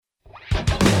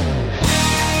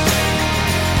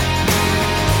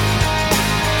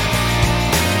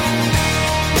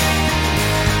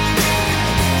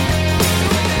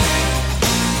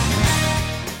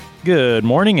Good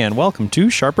morning and welcome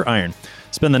to Sharper Iron.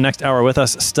 Spend the next hour with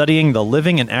us studying the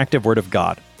living and active Word of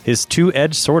God, His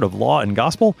two-edged sword of law and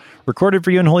gospel, recorded for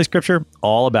you in Holy Scripture,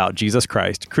 all about Jesus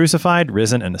Christ, crucified,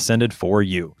 risen, and ascended for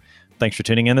you. Thanks for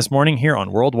tuning in this morning here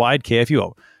on Worldwide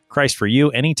KFUO. Christ for you,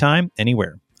 anytime,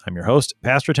 anywhere. I'm your host,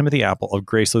 Pastor Timothy Apple of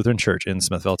Grace Lutheran Church in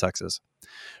Smithville, Texas.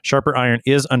 Sharper Iron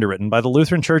is underwritten by the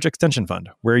Lutheran Church Extension Fund,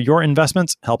 where your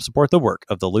investments help support the work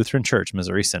of the Lutheran Church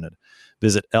Missouri Synod.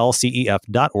 Visit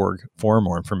lcef.org for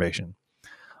more information.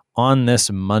 On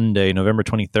this Monday, November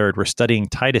 23rd, we're studying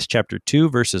Titus chapter 2,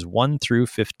 verses 1 through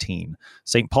 15.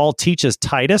 St. Paul teaches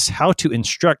Titus how to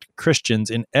instruct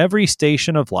Christians in every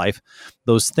station of life,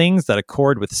 those things that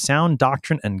accord with sound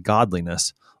doctrine and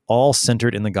godliness, all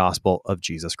centered in the gospel of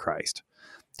Jesus Christ.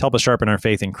 To help us sharpen our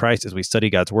faith in Christ as we study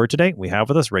God's Word today, we have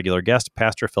with us regular guest,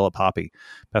 Pastor Philip Hoppe.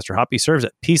 Pastor Hoppe serves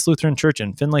at Peace Lutheran Church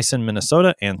in Finlayson,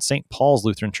 Minnesota, and St. Paul's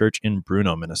Lutheran Church in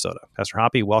Bruno, Minnesota. Pastor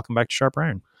Hoppe, welcome back to Sharper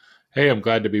Iron. Hey, I'm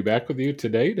glad to be back with you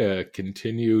today to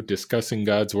continue discussing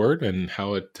God's Word and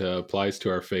how it applies to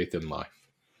our faith in life.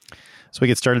 So we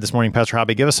get started this morning, Pastor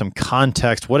Hoppe, give us some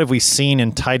context. What have we seen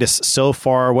in Titus so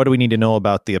far? What do we need to know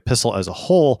about the epistle as a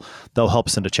whole that'll help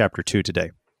us into chapter 2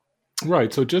 today?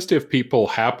 Right. So just if people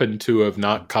happen to have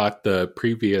not caught the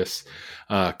previous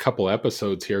couple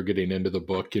episodes here getting into the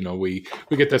book, we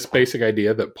get this basic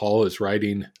idea that Paul is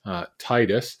writing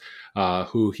Titus,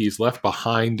 who he's left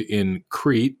behind in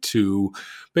Crete to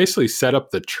basically set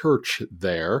up the church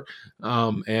there.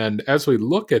 And as we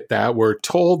look at that, we're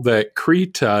told that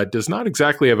Crete does not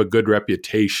exactly have a good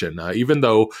reputation. Even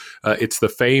though it's the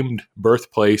famed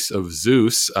birthplace of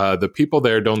Zeus, the people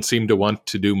there don't seem to want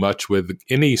to do much with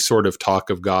any sort of talk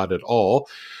of God at all.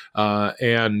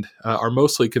 And are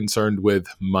mostly concerned with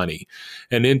money.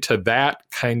 And into that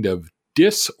kind of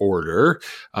disorder,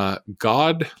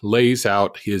 God lays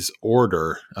out his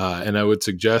order. And I would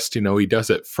suggest, he does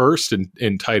it first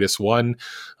in Titus 1,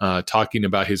 talking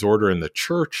about his order in the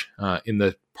church. In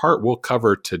the part we'll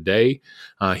cover today,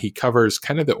 he covers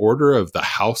kind of the order of the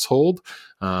household.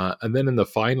 And then in the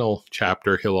final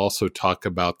chapter, he'll also talk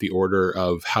about the order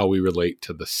of how we relate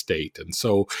to the state. And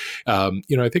so, I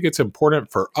think it's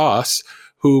important for us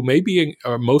who maybe,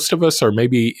 most of us are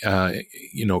maybe,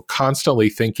 constantly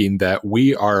thinking that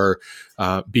we are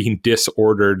being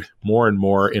disordered more and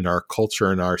more in our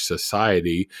culture and our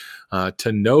society,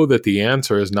 to know that the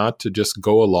answer is not to just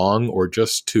go along or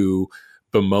just to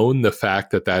bemoan the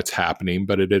fact that that's happening,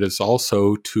 but it is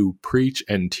also to preach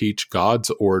and teach God's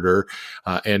order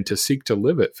and to seek to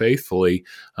live it faithfully,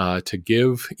 to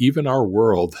give even our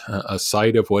world a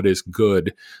sight of what is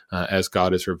good as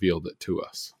God has revealed it to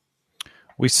us.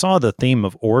 We saw the theme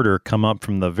of order come up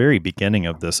from the very beginning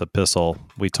of this epistle.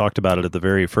 We talked about it at the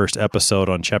very first episode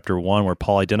on chapter 1, where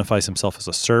Paul identifies himself as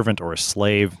a servant or a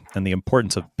slave and the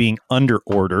importance of being under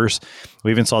orders.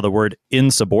 We even saw the word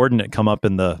insubordinate come up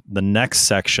in the next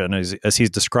section as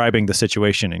he's describing the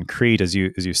situation in Crete, as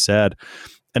you said.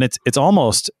 And it's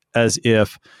almost as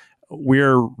if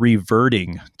we're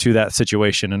reverting to that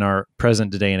situation in our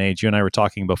present day and age. You and I were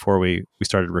talking before we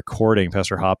started recording,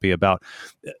 Pastor Hoppe, about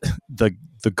the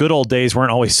good old days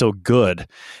weren't always so good.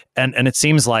 And it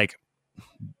seems like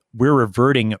we're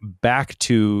reverting back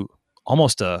to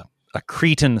almost a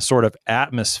Cretan sort of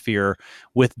atmosphere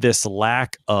with this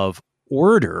lack of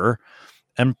order.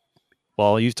 And,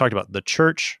 well, you talked about the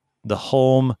church, the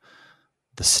home,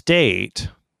 the state.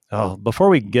 Before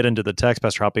we get into the text,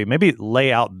 Pastor Hoppe, maybe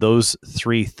lay out those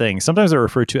three things. Sometimes they're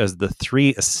referred to as the three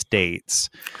estates.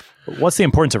 What's the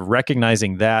importance of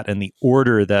recognizing that and the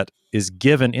order that is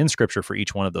given in Scripture for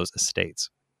each one of those estates?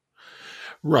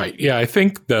 Right. Yeah, I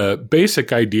think the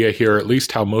basic idea here, at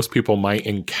least how most people might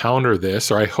encounter this,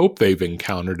 or I hope they've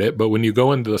encountered it, but when you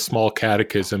go into the small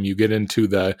catechism, you get into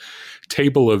the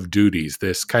table of duties,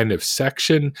 this kind of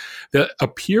section that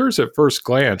appears at first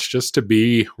glance just to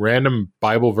be random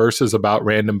Bible verses about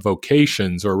random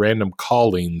vocations or random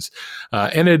callings.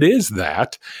 And it is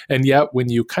that. And yet when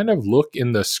you kind of look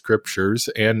in the scriptures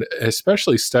and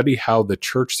especially study how the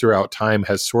church throughout time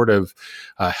has sort of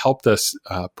helped us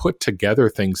put together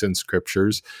things in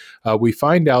scriptures, we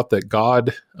find out that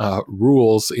God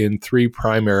rules in three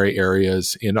primary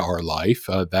areas in our life,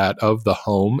 that of the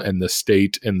home and the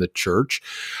state and the church.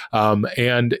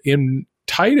 And in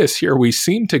Titus here, we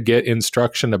seem to get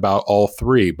instruction about all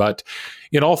three, but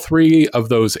in all three of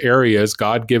those areas,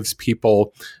 God gives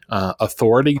people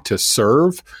authority to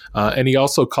serve, and he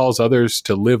also calls others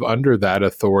to live under that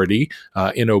authority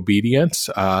in obedience,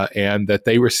 and that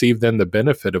they receive then the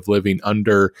benefit of living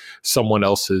under someone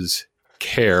else's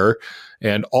care,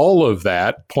 and all of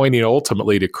that pointing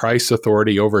ultimately to Christ's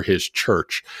authority over his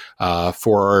church.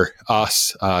 For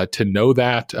us to know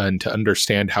that and to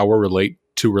understand how we relate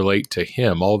to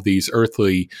him, all of these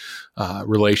earthly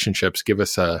relationships give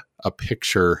us a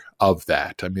picture of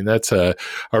that. I mean, that's a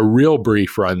real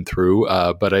brief run through,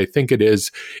 but I think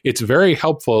it's very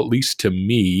helpful, at least to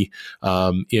me,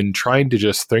 in trying to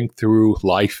just think through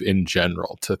life in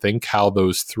general, to think how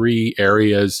those three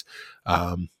areas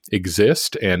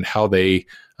exist and how they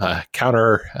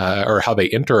or how they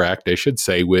interact, I should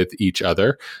say, with each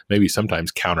other, maybe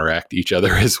sometimes counteract each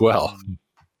other as well.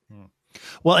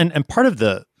 Well, and part of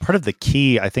the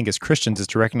key, I think, as Christians is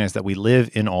to recognize that we live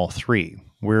in all three.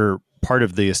 We're part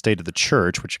of the estate of the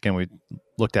church, which again we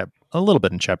looked at a little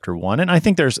bit in chapter 1, and I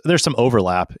think there's some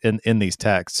overlap in these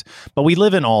texts. But we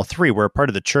live in all three. We're a part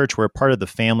of the church, we're a part of the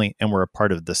family, and we're a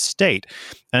part of the state.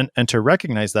 And to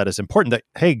recognize that is important. That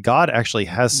hey, God actually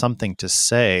has something to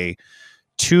say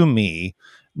to me,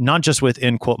 not just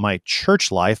within quote my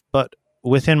church life, but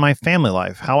within my family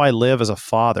life, how I live as a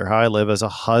father, how I live as a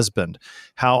husband,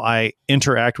 how I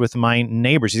interact with my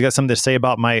neighbors. He's got something to say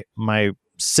about my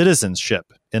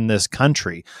citizenship in this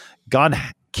country. God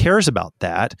cares about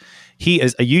that. He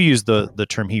is, you use the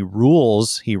term, he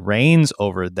rules, he reigns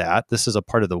over that. This is a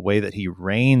part of the way that he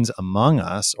reigns among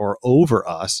us or over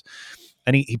us.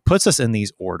 And he puts us in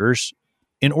these orders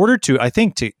in order to, I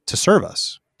think, to serve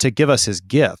us, to give us his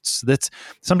gifts. That's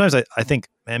sometimes I think,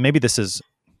 and maybe this is,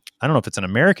 I don't know if it's an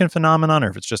American phenomenon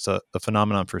or if it's just a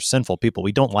phenomenon for sinful people.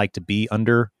 We don't like to be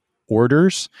under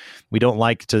orders. We don't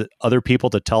like other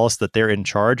people to tell us that they're in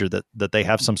charge or that they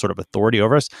have some sort of authority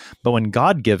over us. But when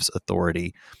God gives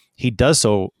authority, he does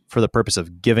so for the purpose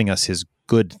of giving us his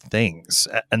good things.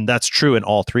 And that's true in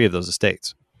all three of those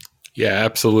estates. Yeah,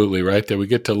 absolutely, right? That we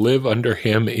get to live under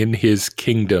him in his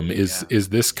kingdom is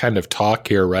this kind of talk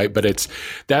here, right? But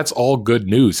that's all good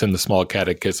news in the small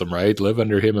catechism, right? Live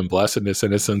under him in blessedness,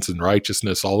 innocence, and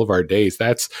righteousness all of our days.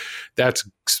 That's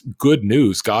good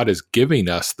news. God is giving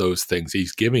us those things.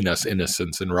 He's giving us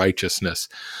innocence and righteousness.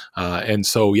 And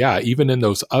so, yeah, even in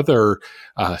those other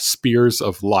spheres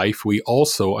of life, we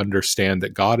also understand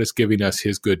that God is giving us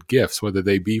his good gifts, whether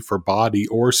they be for body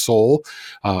or soul,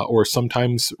 or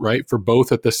sometimes, right, for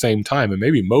both at the same time, and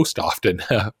maybe most often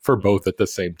for both at the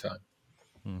same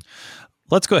time.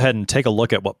 Let's go ahead and take a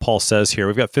look at what Paul says here.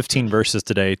 We've got 15 verses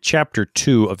today, chapter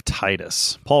 2 of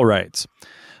Titus. Paul writes,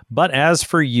 "But as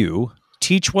for you,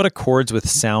 teach what accords with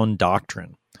sound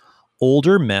doctrine.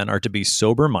 Older men are to be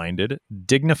sober-minded,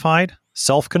 dignified,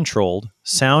 self-controlled,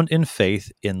 sound in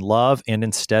faith, in love, and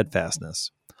in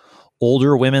steadfastness.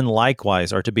 Older women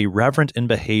likewise are to be reverent in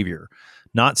behavior,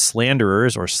 not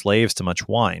slanderers or slaves to much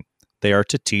wine. They are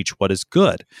to teach what is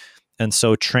good, and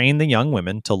so train the young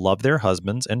women to love their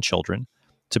husbands and children,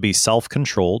 to be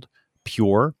self-controlled,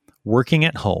 pure, working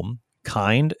at home,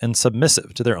 kind, and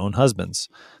submissive to their own husbands,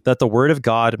 that the word of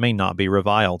God may not be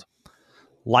reviled.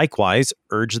 Likewise,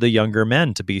 urge the younger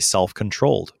men to be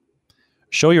self-controlled.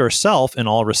 Show yourself in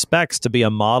all respects to be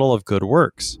a model of good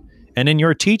works, and in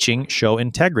your teaching show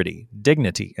integrity,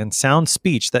 dignity, and sound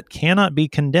speech that cannot be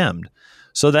condemned,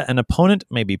 so that an opponent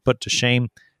may be put to shame,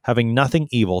 having nothing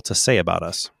evil to say about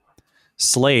us.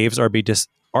 Slaves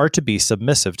are to be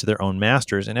submissive to their own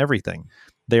masters in everything.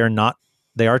 They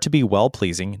are to be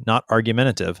well-pleasing, not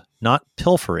argumentative, not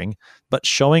pilfering, but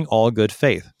showing all good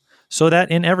faith, so that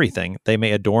in everything they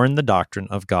may adorn the doctrine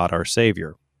of God our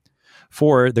Savior.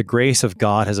 For the grace of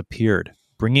God has appeared,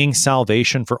 bringing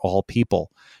salvation for all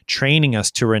people, training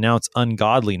us to renounce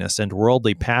ungodliness and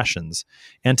worldly passions,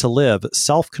 and to live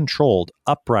self-controlled,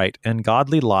 upright, and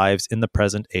godly lives in the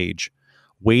present age,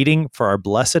 waiting for our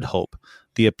blessed hope,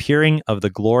 the appearing of the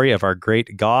glory of our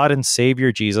great God and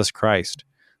Savior Jesus Christ,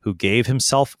 who gave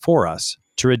himself for us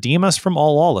to redeem us from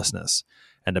all lawlessness,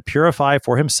 and to purify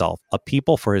for himself a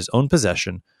people for his own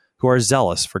possession who are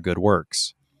zealous for good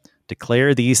works.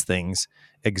 Declare these things,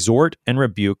 exhort and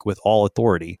rebuke with all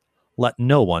authority. Let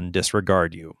no one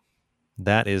disregard you."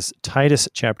 That is Titus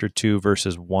chapter 2,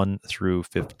 verses 1 through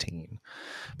 15.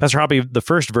 Pastor Hoppy, the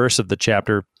first verse of the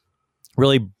chapter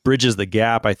really bridges the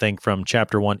gap, I think, from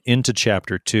chapter 1 into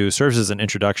chapter 2, serves as an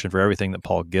introduction for everything that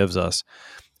Paul gives us.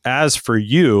 As for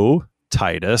you,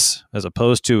 Titus, as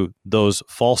opposed to those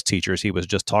false teachers he was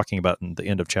just talking about in the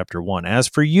end of chapter 1, as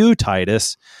for you,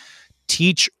 Titus,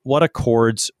 teach what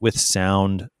accords with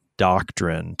sound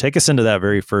doctrine. Take us into that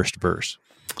very first verse.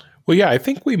 Well, yeah, I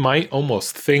think we might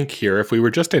almost think here, if we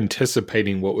were just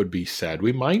anticipating what would be said,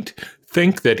 we might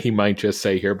think that he might just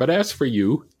say here, but as for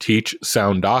you, teach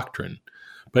sound doctrine.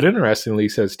 But interestingly, he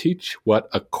says, teach what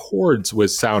accords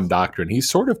with sound doctrine. He's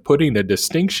sort of putting a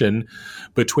distinction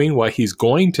between what he's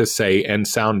going to say and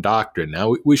sound doctrine.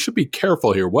 Now, we should be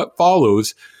careful here. What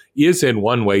follows is in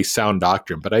one way sound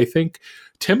doctrine, but I think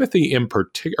Titus in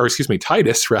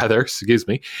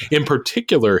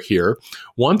particular here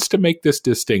wants to make this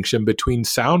distinction between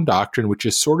sound doctrine, which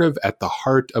is sort of at the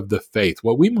heart of the faith,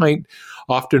 what we might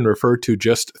often refer to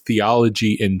just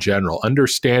theology in general,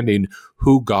 understanding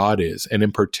who God is, and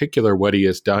in particular what he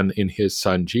has done in his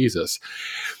son Jesus.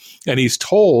 And he's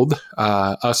told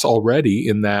us already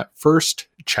in that first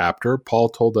chapter, Paul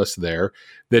told us there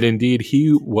that indeed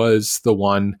he was the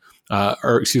one,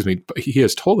 he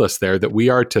has told us there that we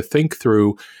are to think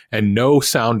through and know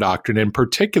sound doctrine. In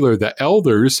particular, the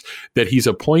elders that he's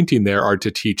appointing there are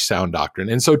to teach sound doctrine.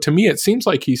 And so to me, it seems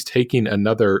like he's taking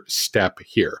another step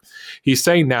here. He's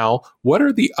saying now, what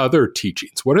are the other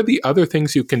teachings? What are the other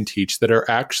things you can teach that are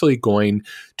actually going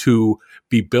to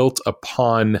be built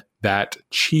upon that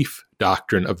chief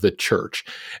doctrine of the church?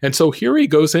 And so here he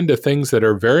goes into things that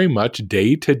are very much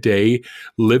day-to-day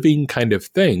living kind of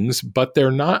things, but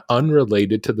they're not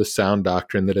unrelated to the sound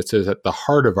doctrine that it is at the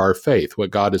heart of our faith, what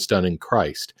God has done in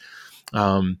Christ.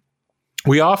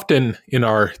 We often, in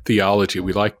our theology,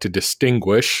 we like to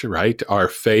distinguish, right, our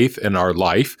faith and our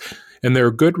life. And there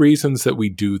are good reasons that we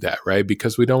do that, right?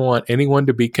 Because we don't want anyone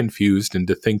to be confused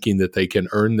into thinking that they can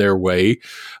earn their way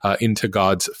into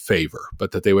God's favor,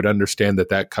 but that they would understand that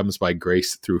that comes by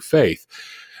grace through faith.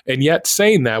 And yet,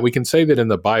 saying that, we can say that in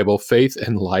the Bible, faith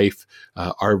and life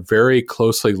are very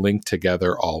closely linked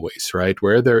together always, right?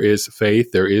 Where there is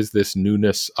faith, there is this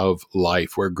newness of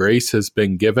life. Where grace has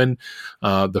been given,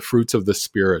 the fruits of the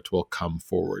Spirit will come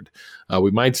forward.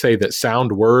 We might say that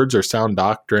sound words or sound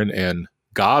doctrine and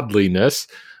godliness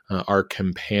are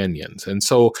companions. And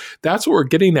so that's what we're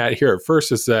getting at here at first,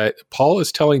 is that Paul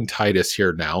is telling Titus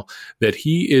here now that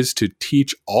he is to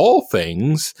teach all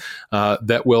things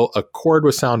that will accord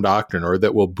with sound doctrine, or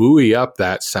that will buoy up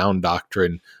that sound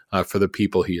doctrine for the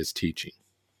people he is teaching.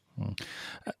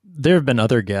 There have been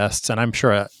other guests, and I'm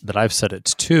sure that I've said it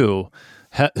too,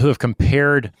 who have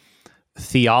compared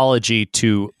theology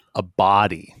to a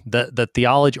body, the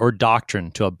theology or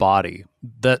doctrine to a body,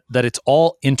 that it's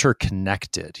all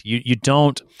interconnected. You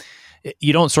don't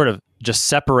sort of just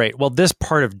separate, well, this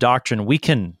part of doctrine, we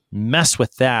can mess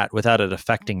with that without it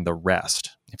affecting the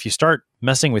rest. If you start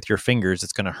messing with your fingers,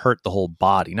 it's going to hurt the whole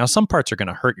body. Now, some parts are going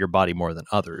to hurt your body more than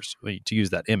others, to use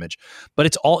that image, but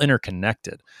it's all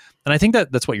interconnected. And I think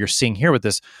that's what you're seeing here with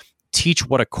this teach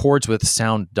what accords with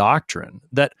sound doctrine,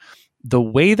 that the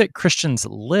way that Christians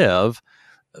live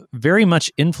very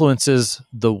much influences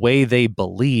the way they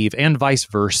believe, and vice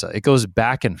versa. It goes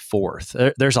back and forth.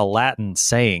 There's a Latin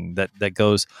saying that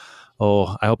goes,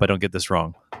 I hope I don't get this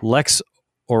wrong, lex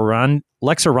orandi,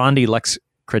 lex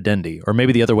credendi, or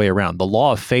maybe the other way around. The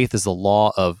law of faith is the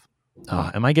law of,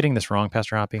 am I getting this wrong,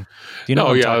 Pastor Hoppy? Do you know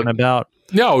what I'm talking about?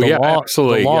 No,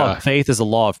 absolutely. The law of faith is the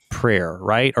law of prayer,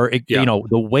 right? Or,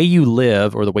 the way you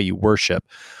live or the way you worship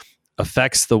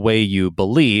affects the way you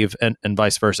believe, and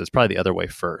vice versa. It's probably the other way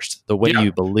first. The way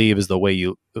you believe is the way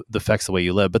affects the way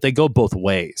you live, but they go both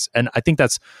ways. And I think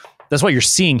that's what you're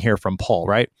seeing here from Paul,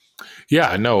 right?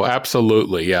 Yeah, no,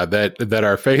 absolutely. Yeah, that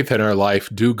our faith and our life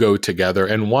do go together,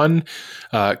 and one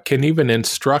can even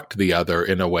instruct the other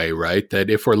in a way, right? That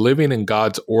if we're living in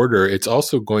God's order, it's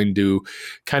also going to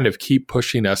kind of keep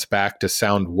pushing us back to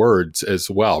sound words as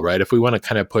well, right? If we want to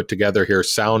kind of put together here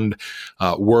sound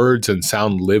words and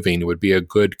sound living, would be a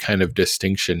good kind of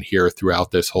distinction here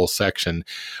throughout this whole section,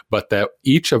 but that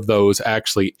each of those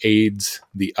actually aids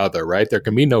the other, right? There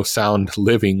can be no sound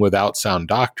living without sound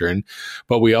doctrine,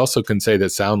 but we also can say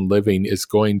that sound living is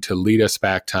going to lead us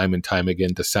back time and time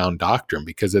again to sound doctrine,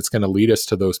 because it's going to lead us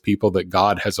to those people that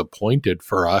God has appointed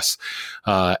for us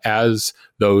as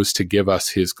those to give us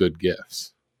his good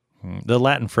gifts. The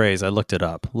Latin phrase, I looked it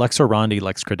up, lex orandi,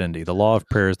 lex credendi. The law of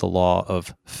prayer is the law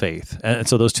of faith. And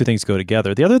so those two things go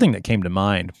together. The other thing that came to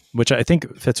mind, which I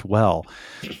think fits well,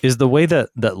 is the way that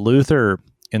Luther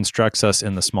instructs us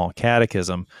in the Small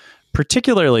Catechism,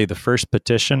 particularly the first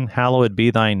petition, hallowed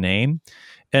be thy name,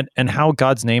 and how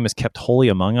God's name is kept holy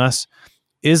among us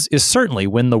is certainly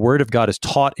when the word of God is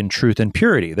taught in truth and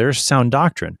purity. There's sound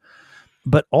doctrine.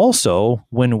 But also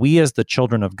when we as the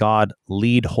children of God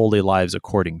lead holy lives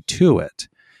according to it.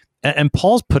 And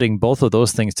Paul's putting both of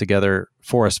those things together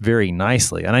for us very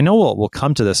nicely. And I know we'll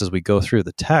come to this as we go through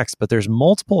the text, but there's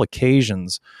multiple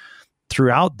occasions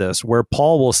throughout this where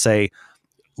Paul will say,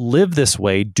 live this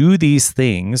way, do these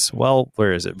things. Well,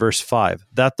 where is it? Verse 5,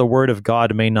 that the word of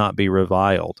God may not be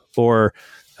reviled. Or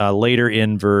later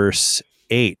in verse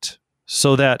 8,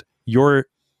 so that your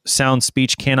sound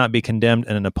speech cannot be condemned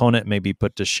and an opponent may be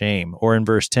put to shame. Or in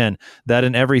verse 10, that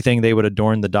in everything they would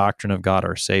adorn the doctrine of God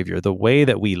our Savior. The way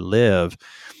that we live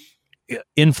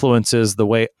influences the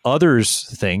way others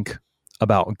think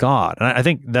about God. And I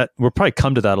think that we'll probably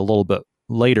come to that a little bit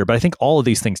later, but I think all of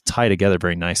these things tie together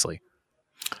very nicely.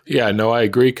 Yeah, no, I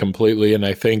agree completely. And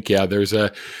I think, there's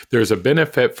a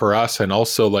benefit for us. And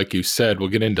also, like you said, we'll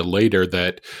get into later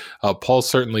that Paul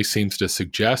certainly seems to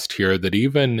suggest here that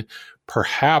even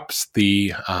perhaps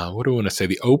the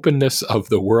openness of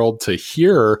the world to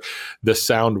hear the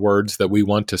sound words that we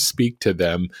want to speak to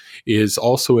them is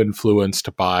also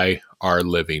influenced by our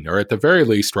living, or at the very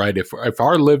least, right? If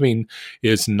our living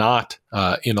is not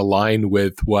in line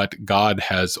with what God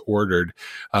has ordered,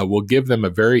 we'll give them a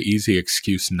very easy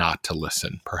excuse not to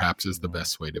listen, perhaps is the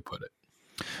best way to put it.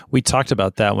 We talked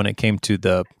about that when it came to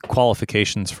the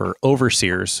qualifications for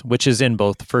overseers, which is in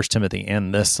both 1 Timothy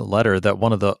and this letter, that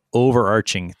one of the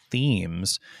overarching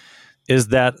themes is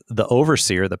that the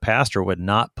overseer, the pastor, would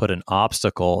not put an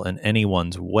obstacle in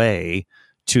anyone's way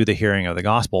to the hearing of the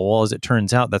gospel. Well, as it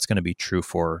turns out, that's going to be true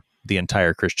for the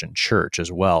entire Christian church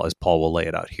as well, as Paul will lay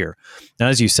it out here. Now,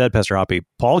 as you said, Pastor Hoppy,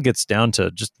 Paul gets down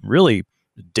to just really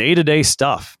day-to-day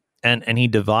stuff, and he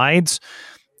divides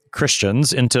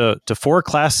Christians into four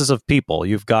classes of people.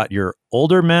 You've got your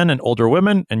older men and older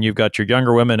women, and you've got your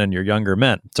younger women and your younger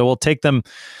men. So we'll take them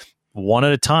one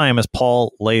at a time as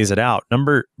Paul lays it out.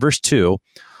 Verse 2,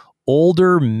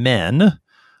 older men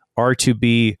are to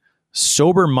be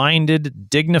sober-minded,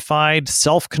 dignified,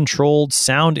 self-controlled,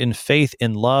 sound in faith,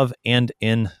 in love, and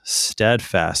in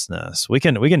steadfastness. We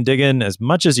can dig in as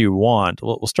much as you want.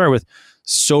 We'll start with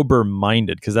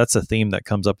sober-minded, because that's a theme that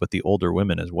comes up with the older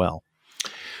women as well.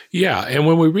 Yeah, and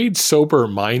when we read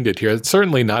sober-minded here, it's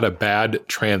certainly not a bad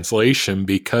translation,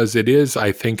 because it is,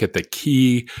 I think, at the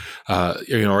key,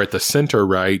 or at the center,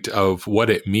 right, of what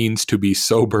it means to be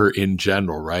sober in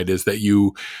general, right, is that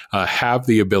you have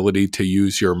the ability to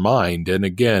use your mind. And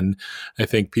again, I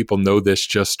think people know this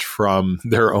just from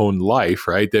their own life,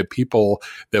 right, that people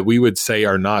that we would say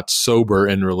are not sober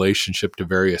in relationship to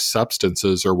various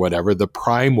substances or whatever, the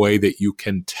prime way that you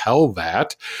can tell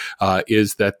that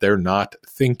is that they're not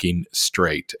thinking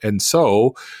straight. And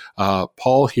so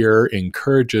Paul here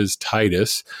encourages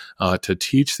Titus to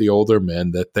teach the older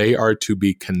men that they are to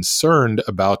be concerned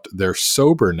about their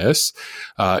soberness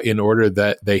in order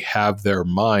that they have their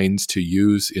minds to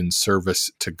use in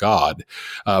service to God.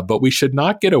 But we should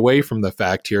not get away from the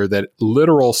fact here that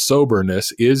literal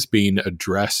soberness is being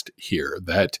addressed here,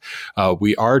 that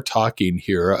we are talking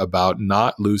here about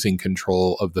not losing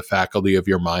control of the faculty of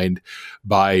your mind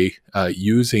by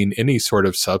using any sort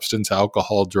of substance,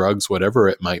 alcohol, drugs, whatever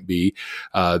it might be,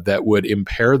 that would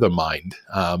impair the mind.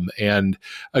 And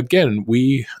again,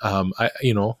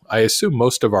 I assume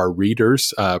most of our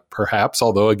readers, perhaps,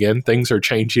 although again, things are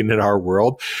changing in our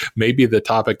world, maybe the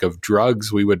topic of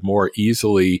drugs, we would more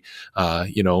easily,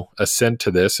 assent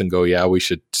to this and go, yeah, we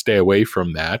should stay away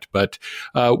from that. But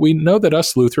we know that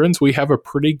us Lutherans, we have a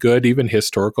pretty good, even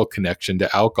historical connection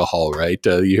to alcohol, right?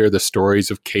 You hear the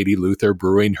stories of Katie Luther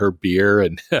brewing her beer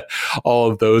and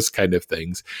all of those kind of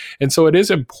things. And so it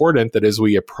is important that as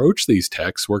we approach these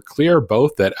texts, we're clear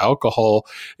both that alcohol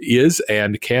is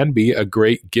and can be a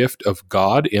great gift of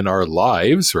God in our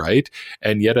lives, right?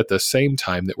 And yet at the same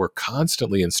time that we're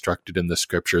constantly instructed in the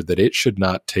scripture that it should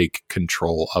not take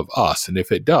control of us. And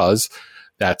if it does,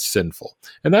 that's sinful.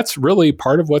 And that's really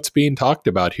part of what's being talked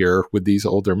about here with these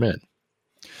older men.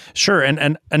 Sure.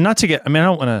 And not to get, I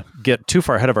don't want to get too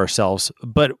far ahead of ourselves,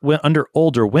 but under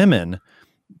older women,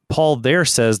 Paul there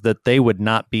says that they would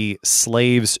not be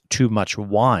slaves to much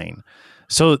wine.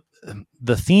 So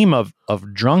the theme of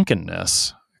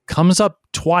drunkenness comes up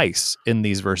twice in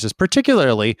these verses,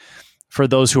 particularly for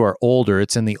those who are older.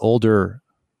 It's in the older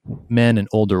men and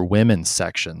older women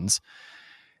sections.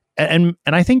 And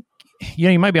I think,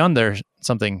 you might be on there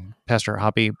something, Pastor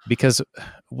Hoppy, because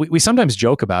we sometimes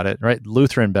joke about it, right?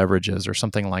 Lutheran beverages or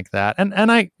something like that.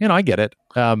 And I get it.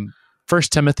 1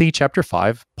 Timothy chapter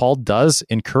 5, Paul does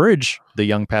encourage the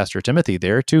young pastor Timothy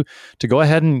there to go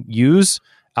ahead and use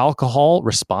alcohol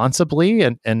responsibly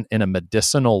and in a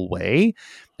medicinal way.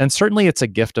 And certainly it's a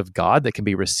gift of God that can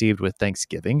be received with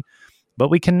thanksgiving, but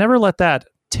we can never let that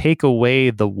take away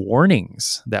the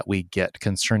warnings that we get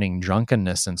concerning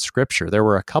drunkenness in Scripture. There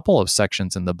were a couple of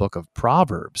sections in the book of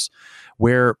Proverbs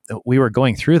where we were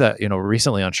going through that,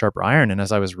 recently on Sharper Iron. And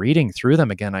as I was reading through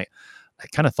them again, I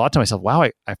kind of thought to myself, wow,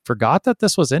 I forgot that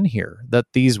this was in here, that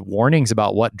these warnings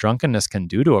about what drunkenness can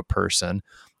do to a person,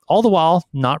 all the while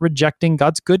not rejecting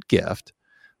God's good gift,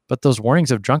 but those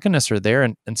warnings of drunkenness are there.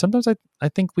 And sometimes I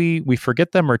think we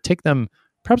forget them or take them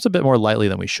perhaps a bit more lightly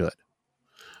than we should.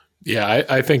 Yeah,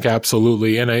 I think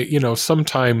absolutely. And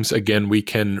sometimes again, we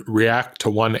can react to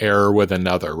one error with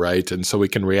another, right? And so we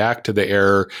can react to the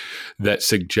error that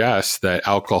suggests that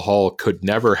alcohol could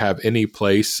never have any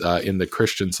place in the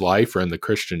Christian's life or in the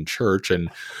Christian church. And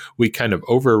we kind of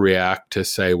overreact to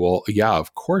say, well, yeah,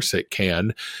 of course it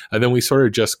can. And then we sort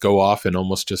of just go off and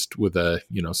almost just with a,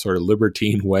 sort of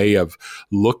libertine way of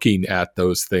looking at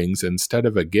those things instead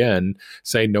of, again,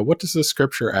 saying, no, what does the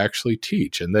scripture actually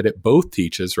teach? And that it both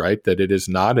teaches, right? That it is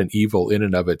not an evil in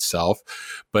and of itself,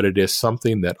 but it is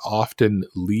something that often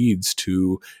leads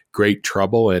to great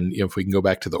trouble. And if we can go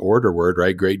back to the order word,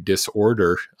 right, great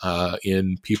disorder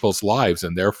in people's lives.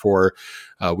 And therefore,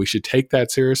 we should take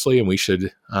that seriously. And we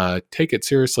should take it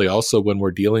seriously also when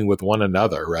we're dealing with one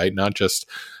another, right? Not just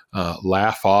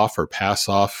laugh off or pass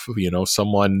off,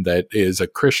 someone that is a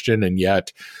Christian and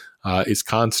yet is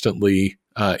constantly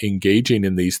engaging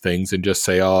in these things and just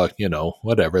say, oh,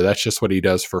 whatever, that's just what he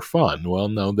does for fun. Well,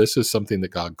 no, this is something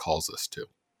that God calls us to.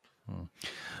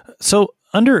 So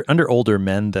under older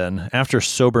men, then, after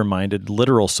sober-minded,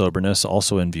 literal soberness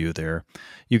also in view there,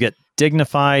 you get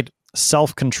dignified,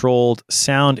 self-controlled,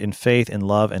 sound in faith, in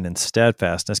love, and in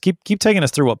steadfastness. Keep taking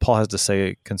us through what Paul has to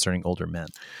say concerning older men.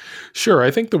 Sure.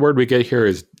 I think the word we get here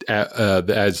is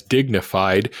as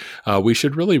dignified. We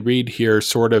should really read here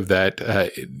sort of that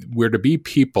we're to be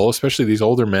people, especially these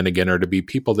older men again, are to be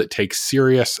people that take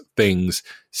serious things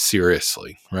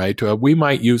seriously, right? We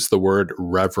might use the word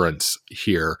reverence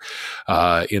here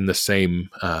in the same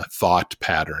thought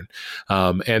pattern.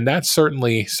 And that's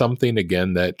certainly something,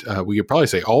 again, that we could probably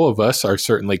say all of us are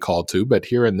certainly called to, but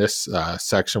here in this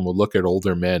section, we'll look at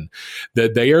older men,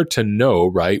 that they are to know,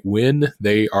 right, when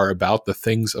they are about the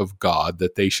things of God,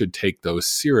 that they should take those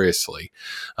seriously.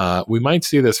 We might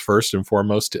see this first and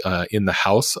foremost in the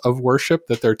house of worship,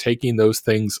 that they're taking those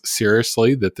things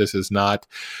seriously, that this is not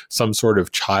some sort of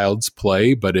child's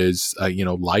play, but is,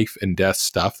 life and death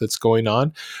stuff that's going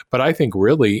on. But I think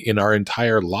really in our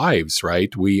entire lives,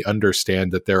 right, we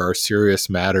understand that there are serious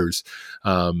matters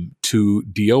to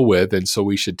deal with. And so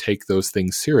we should take those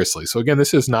things seriously. So again,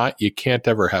 this is not, you can't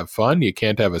ever have fun. You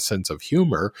can't have a sense of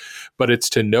humor, but it's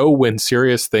to know when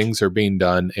serious things are being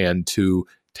done and to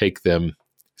take them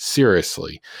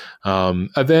seriously. And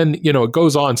then, it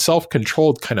goes on,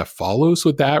 self-controlled kind of follows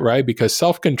with that, right? Because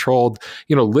self-controlled,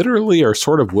 literally or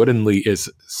sort of woodenly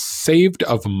is saved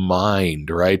of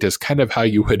mind, right? Is kind of how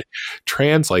you would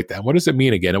translate that. What does it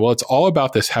mean again? Well, it's all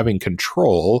about this having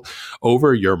control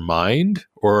over your mind,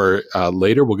 or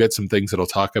later we'll get some things that'll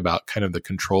talk about kind of the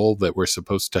control that we're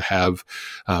supposed to have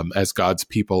as God's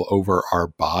people over our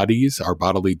bodies, our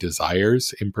bodily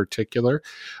desires in particular.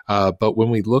 But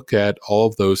when we look at all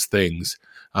of those things,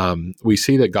 we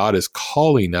see that God is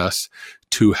calling us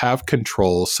to have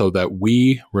control so that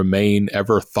we remain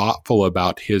ever thoughtful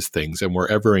about his things and we're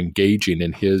ever engaging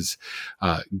in his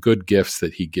good gifts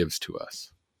that he gives to us.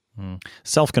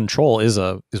 Self-control is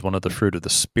one of the fruit of the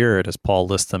Spirit, as Paul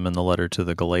lists them in the letter to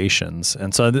the Galatians.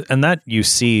 And so, and that you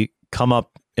see come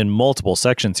up in multiple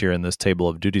sections here in this table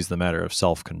of duties, the matter of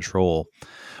self-control.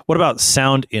 What about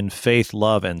sound in faith,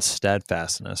 love, and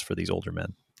steadfastness for these older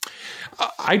men?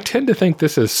 I tend to think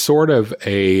this is sort of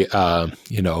an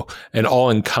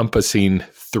all-encompassing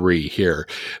three here,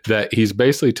 that he's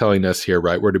basically telling us here,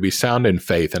 right, we're to be sound in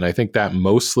faith. And I think that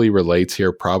mostly relates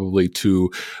here probably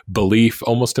to belief,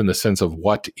 almost in the sense of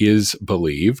what is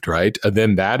believed, right? And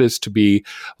then that is to be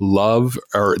love,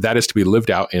 or that is to be lived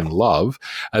out in love.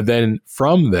 And then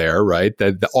from there, right,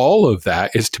 that all of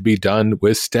that is to be done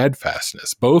with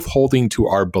steadfastness, both holding to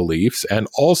our beliefs and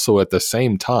also at the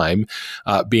same time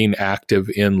being active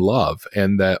in love.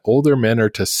 And that older men are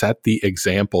to set the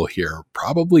example here,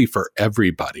 probably for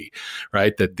everybody,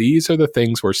 right? That these are the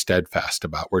things we're steadfast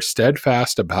about. We're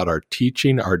steadfast about our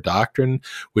teaching, our doctrine,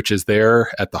 which is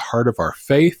there at the heart of our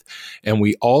faith. And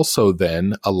we also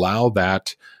then allow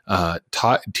that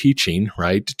teaching,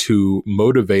 right, to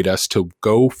motivate us to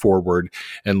go forward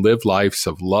and live lives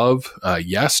of love,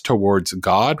 yes, towards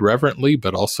God reverently,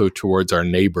 but also towards our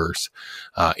neighbors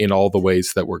in all the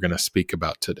ways that we're going to speak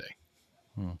about today.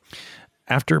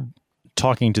 After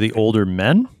talking to the older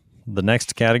men, the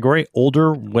next category,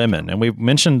 older women. And we've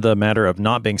mentioned the matter of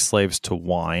not being slaves to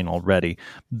wine already.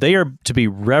 They are to be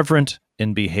reverent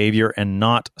in behavior and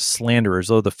not slanderers.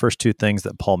 Those are the first two things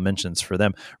that Paul mentions for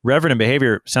them. Reverent in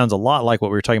behavior sounds a lot like what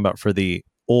we were talking about for the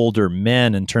older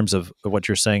men in terms of what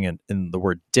you're saying in the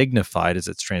word dignified as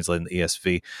it's translated in the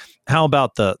ESV. How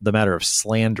about the matter of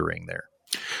slandering there?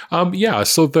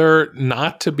 So they're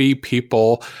not to be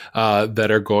people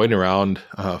that are going around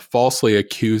falsely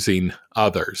accusing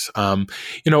others.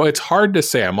 It's hard to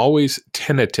say. I'm always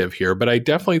tentative here, but I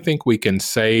definitely think we can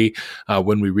say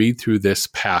when we read through this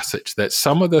passage that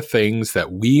some of the things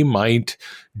that we might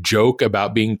joke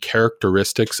about being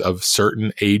characteristics of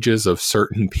certain ages of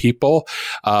certain people,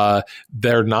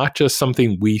 they're not just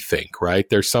something we think, right?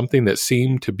 There's something that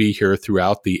seemed to be here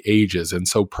throughout the ages. And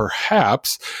so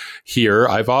perhaps here,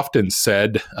 I've often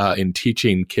said in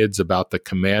teaching kids about the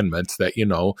commandments that,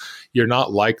 you're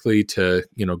not likely to,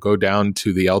 go down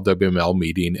to the LWML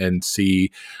meeting and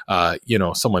see,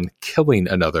 someone killing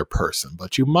another person,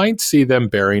 but you might see them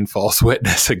bearing false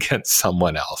witness against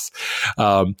someone else.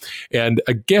 And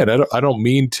again, I don't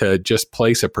mean to just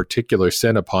place a particular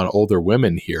sin upon older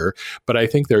women here, but I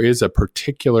think there is a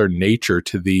particular nature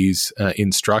to these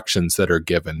instructions that are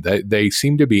given. They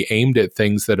seem to be aimed at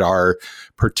things that are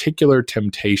particular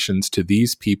temptations to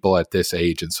these people at this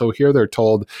age. And so here they're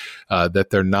told that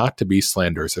they're not to be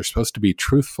slanderers. They're supposed to be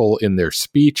truthful in their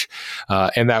speech.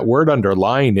 And that word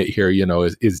underlying it here,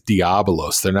 is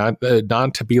diabolos. They're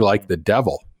not to be like the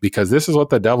devil, because this is what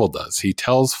the devil does. He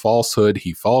tells falsehood,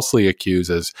 he falsely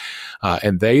accuses,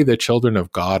 and they, the children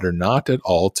of God, are not at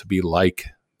all to be like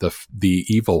the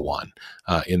evil one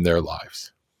in their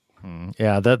lives.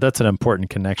 Yeah, that's an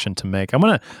important connection to make. I'm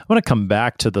gonna come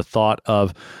back to the thought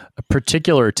of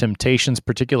particular temptations,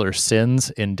 particular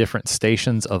sins in different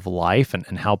stations of life,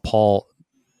 and how Paul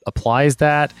applies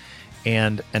that,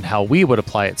 and how we would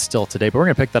apply it still today. But we're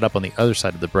going to pick that up on the other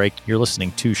side of the break. You're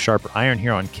listening to Sharper Iron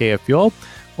here on KFUO.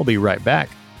 We'll be right back.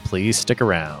 Please stick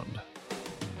around.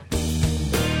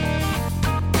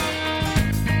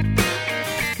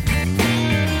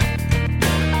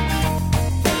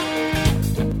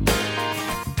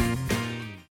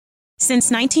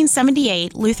 Since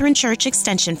 1978, Lutheran Church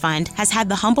Extension Fund has had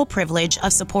the humble privilege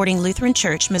of supporting Lutheran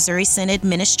Church Missouri Synod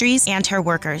ministries and her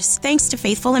workers. Thanks to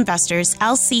faithful investors,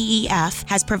 LCEF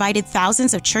has provided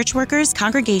thousands of church workers,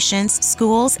 congregations,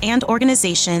 schools, and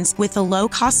organizations with the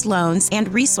low-cost loans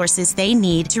and resources they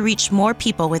need to reach more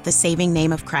people with the saving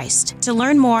name of Christ. To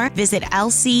learn more, visit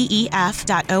lcef.org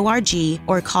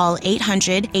or call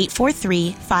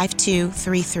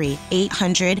 800-843-5233,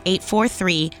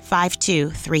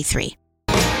 800-843-5233.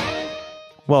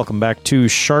 Welcome back to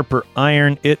Sharper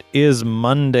Iron. It is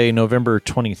Monday, November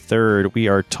 23rd. We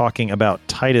are talking about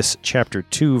Titus chapter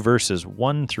 2, verses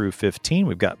 1 through 15.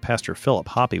 We've got Pastor Philip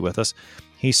Hoppe with us.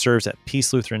 He serves at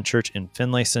Peace Lutheran Church in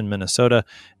Finlayson, Minnesota,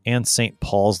 and St.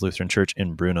 Paul's Lutheran Church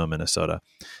in Bruno, Minnesota.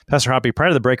 Pastor Hoppe, prior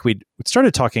to the break, we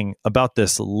started talking about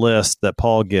this list that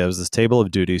Paul gives, this table of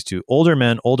duties to older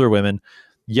men, older women,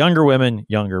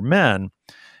 younger men,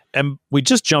 and we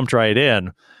just jumped right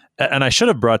in. And I should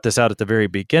have brought this out at the very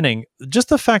beginning. Just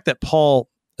the fact that Paul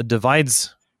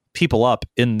divides people up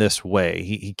in this way,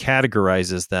 he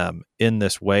categorizes them in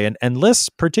this way, and lists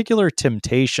particular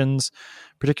temptations,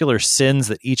 particular sins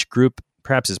that each group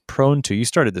perhaps is prone to. You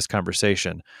started this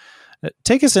conversation.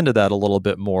 Take us into that a little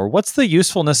bit more. What's the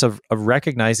usefulness of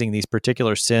recognizing these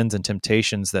particular sins and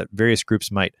temptations that various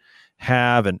groups might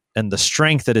have, and the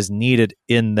strength that is needed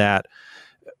in that,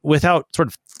 without sort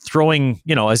of throwing,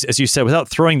 as you said, without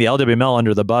throwing the LWML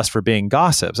under the bus for being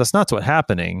gossips? That's not what's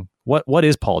happening. What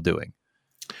is Paul doing?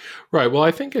 Right. Well,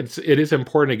 I think it is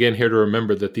important again here to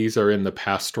remember that these are in the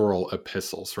pastoral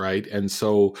epistles, right? And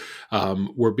so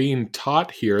we're being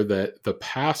taught here that the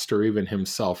pastor, even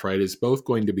himself, right, is both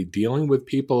going to be dealing with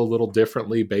people a little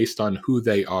differently based on who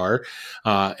they are,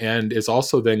 and is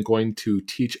also then going to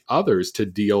teach others to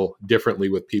deal differently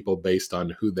with people based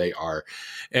on who they are.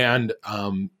 And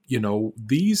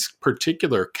these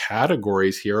particular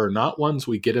categories here are not ones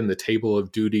we get in the table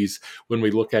of duties when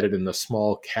we look at it in the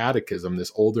small catechism.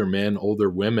 This older men, older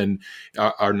women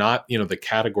are not, the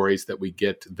categories that we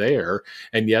get there.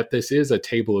 And yet this is a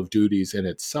table of duties in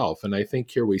itself. And I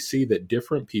think here we see that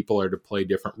different people are to play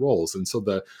different roles. And so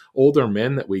the older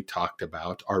men that we talked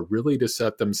about are really to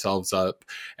set themselves up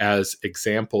as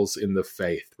examples in the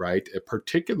faith, right?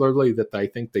 Particularly that I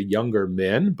think the younger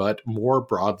men, but more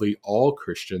broadly, all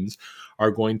Christians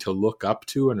are going to look up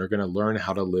to and are going to learn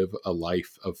how to live a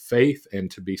life of faith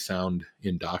and to be sound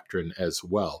in doctrine as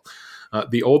well.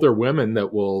 The older women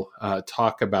that we'll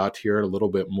talk about here a little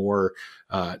bit more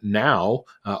now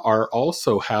are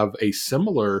also have a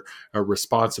similar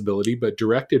responsibility, but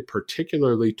directed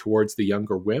particularly towards the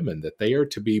younger women, that they are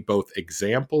to be both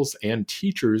examples and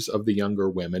teachers of the younger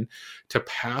women to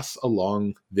pass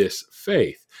along this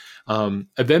faith. And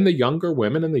then the younger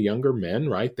women and the younger men,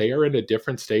 right, they are in a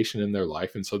different station in their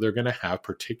life. And so they're going to have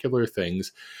particular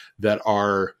things that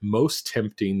are most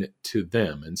tempting to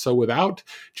them. And so without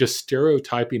just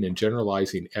stereotyping and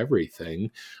generalizing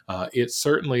everything, it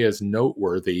certainly is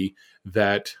noteworthy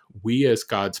that we as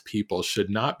God's people should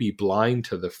not be blind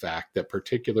to the fact that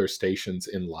particular stations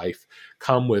in life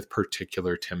come with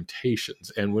particular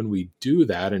temptations. And when we do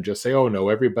that and just say, oh no,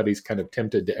 everybody's kind of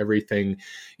tempted to everything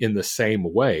in the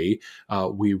same way,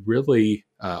 we really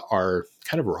are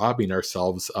kind of robbing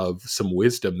ourselves of some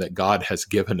wisdom that God has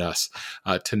given us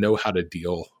to know how to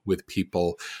deal with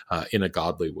people in a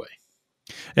godly way.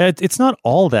 It's not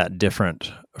all that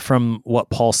different from what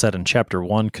Paul said in chapter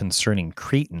 1 concerning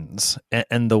Cretans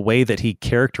and the way that he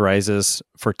characterizes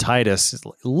for Titus,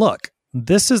 look,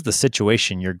 this is the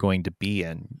situation you're going to be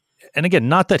in. And again,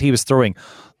 not that he was throwing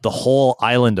the whole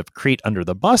island of Crete under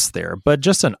the bus there, but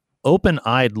just an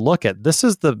open-eyed look at this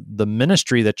is the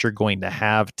ministry that you're going to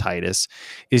have, Titus,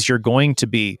 is you're going to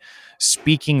be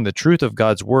speaking the truth of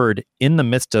God's word in the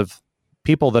midst of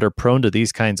people that are prone to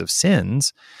these kinds of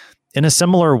sins. In a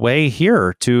similar way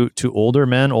here to older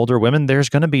men, older women, there's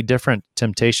going to be different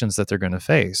temptations that they're going to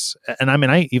face. And I mean,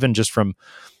 I even just from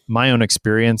my own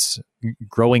experience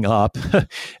growing up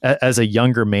as a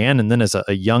younger man and then as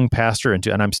a young pastor, and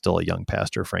I'm still a young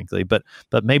pastor, frankly, but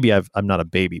maybe I'm not a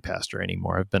baby pastor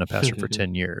anymore. I've been a pastor for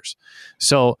 10 years.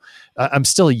 So I'm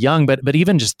still young, but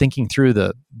even just thinking through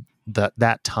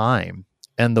that time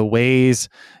and the ways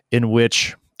in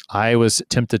which I was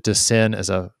tempted to sin as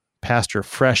a pastor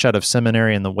fresh out of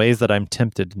seminary and the ways that I'm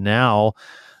tempted now,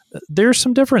 there's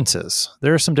some differences.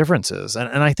 There are some differences.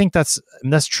 And I think that's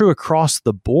true across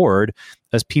the board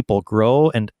as people grow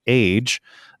and age.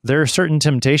 There are certain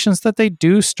temptations that they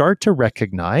do start to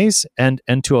recognize and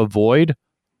to avoid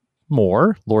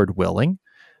more, Lord willing.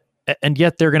 And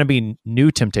yet there are going to be new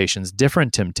temptations,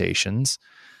 different temptations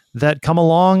that come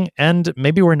along, and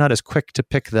maybe we're not as quick to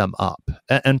pick them up.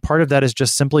 And part of that is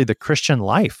just simply the Christian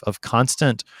life of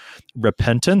constant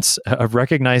repentance, of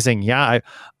recognizing,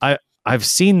 I've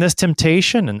seen this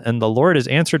temptation, and the Lord has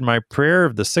answered my prayer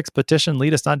of the sixth petition,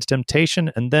 lead us not into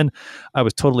temptation, and then I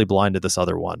was totally blind to this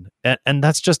other one. And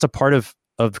that's just a part of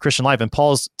Christian life. And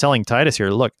Paul's telling Titus here,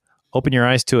 look, open your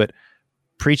eyes to it,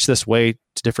 preach this way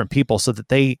to different people so that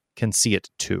they can see it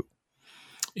too.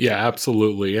 Yeah,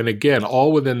 absolutely. And again,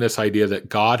 all within this idea that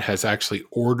God has actually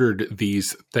ordered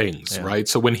these things, right?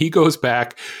 So when he goes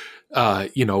back, when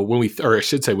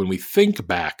we think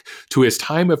back to his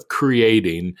time of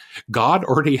creating, God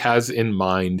already has in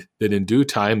mind that in due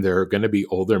time, there are going to be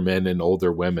older men and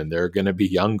older women. There are going to be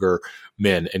younger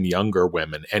men and younger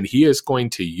women. And he is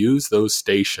going to use those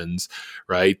stations,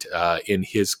 right, in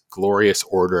his glorious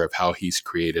order of how he's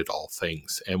created all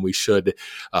things. And we should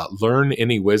learn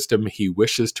any wisdom he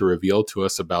wishes to reveal to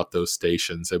us about those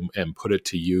stations and put it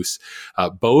to use,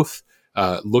 both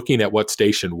looking at what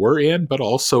station we're in, but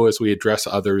also as we address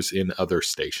others in other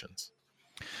stations.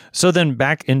 So then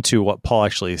back into what Paul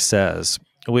actually says.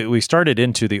 We started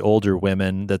into the older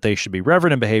women, that they should be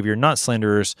reverent in behavior, not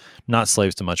slanderers, not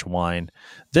slaves to much wine.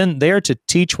 Then they are to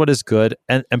teach what is good.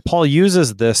 And Paul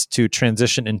uses this to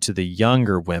transition into the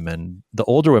younger women. The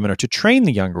older women are to train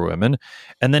the younger women.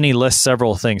 And then he lists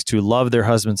several things: to love their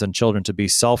husbands and children, to be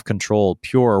self-controlled,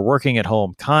 pure, working at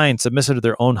home, kind, submissive to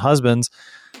their own husbands,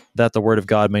 that the word of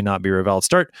God may not be reviled.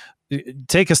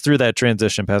 Take us through that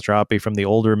transition, Pastor Hoppy, from the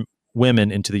older women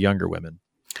into the younger women.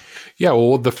 Yeah,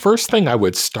 well, the first thing I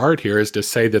would start here is to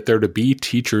say that they're to be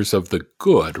teachers of the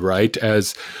good, right?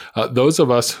 As those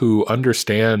of us who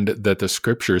understand that the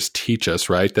scriptures teach us,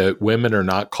 right, that women are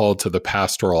not called to the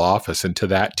pastoral office and to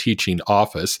that teaching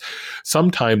office,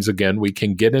 sometimes, again, we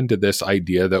can get into this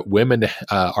idea that women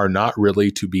are not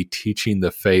really to be teaching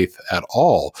the faith at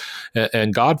all.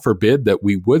 And God forbid that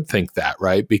we would think that,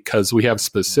 right? Because we have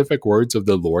specific words of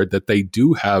the Lord that they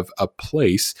do have a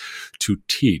place to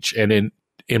teach. And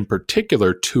in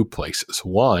particular, two places.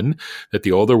 One, that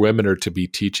the older women are to be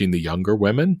teaching the younger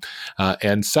women.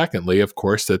 And secondly, of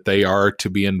course, that they are to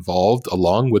be involved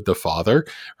along with the father,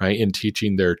 right, in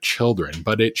teaching their children.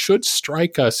 But it should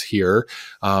strike us here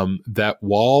that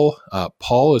while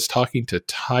Paul is talking to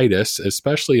Titus,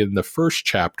 especially in the first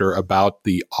chapter, about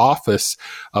the office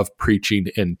of preaching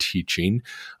and teaching,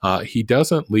 he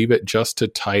doesn't leave it just to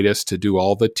Titus to do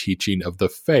all the teaching of the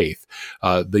faith.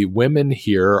 The women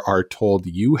here are told,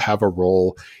 you have a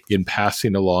role in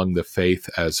passing along the faith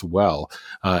as well.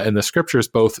 And the scriptures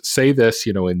both say this,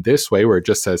 in this way, where it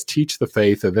just says, teach the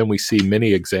faith. And then we see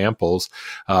many examples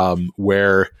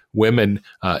where women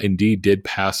indeed did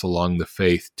pass along the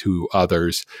faith to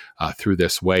others through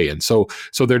this way. And so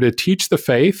they're to teach the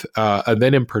faith. And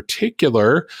then in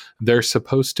particular, they're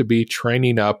supposed to be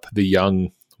training up the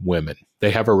young women.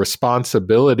 They have a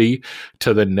responsibility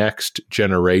to the next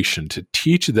generation to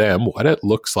teach them what it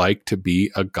looks like to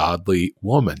be a godly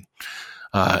woman.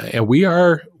 And we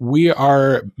are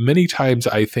many times,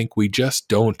 I think we just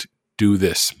don't do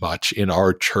this much in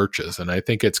our churches. And I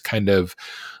think it's kind of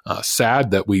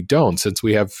sad that we don't, since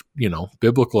we have,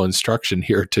 biblical instruction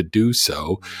here to do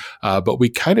so. But we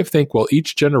kind of think, well,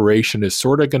 each generation is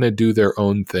sort of going to do their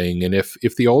own thing. And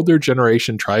if the older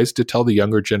generation tries to tell the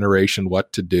younger generation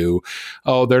what to do,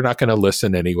 they're not going to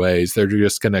listen anyways. They're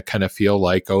just going to kind of feel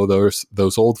like,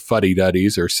 those old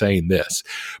fuddy-duddies are saying this.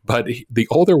 But the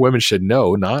older women should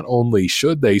know, not only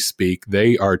should they speak,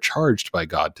 they are charged by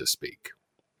God to speak.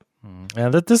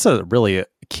 And this is a really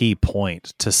key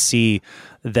point, to see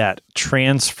that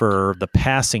transfer, the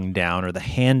passing down or the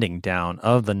handing down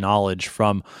of the knowledge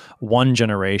from one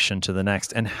generation to the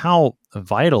next, and how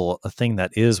vital a thing that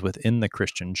is within the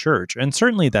Christian church. And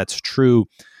certainly that's true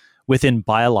within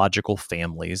biological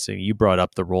families. You brought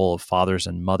up the role of fathers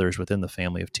and mothers within the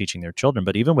family of teaching their children,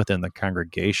 but even within the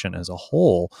congregation as a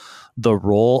whole, the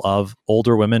role of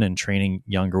older women in training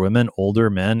younger women,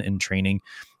 older men in training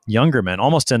younger men,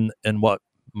 almost in what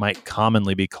might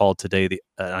commonly be called today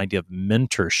an idea of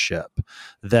mentorship,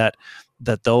 that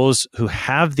those who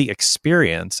have the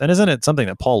experience, and isn't it something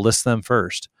that Paul lists them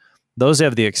first? Those who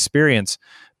have the experience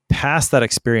pass that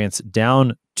experience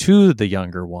down to the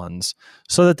younger ones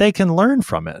so that they can learn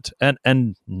from it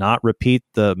and not repeat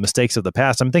the mistakes of the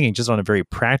past. I'm thinking just on a very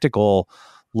practical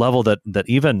level that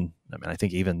I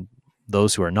think even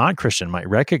those who are not Christian might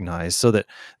recognize, so that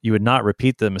you would not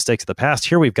repeat the mistakes of the past.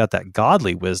 Here we've got that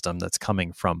godly wisdom that's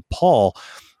coming from Paul,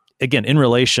 again, in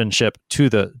relationship to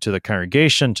the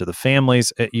congregation, to the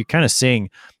families. You're kind of seeing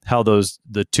how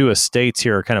the two estates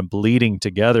here are kind of bleeding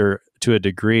together to a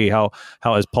degree, how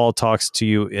as Paul talks to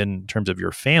you in terms of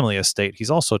your family estate,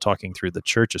 he's also talking through the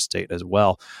church estate as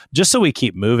well. Just so we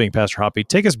keep moving, Pastor Hoppy,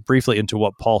 take us briefly into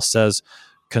what Paul says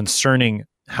concerning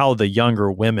how the younger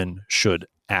women should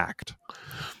act.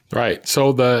 Right.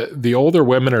 So the older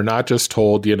women are not just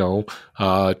told,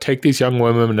 take these young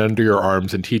women under your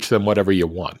arms and teach them whatever you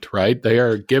want, right? They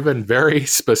are given very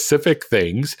specific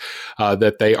things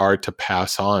that they are to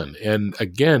pass on. And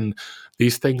again,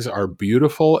 these things are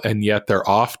beautiful, and yet they're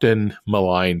often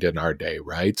maligned in our day,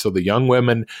 right? So the young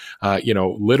women,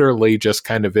 literally just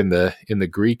kind of in the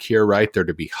Greek here, right? They're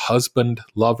to be husband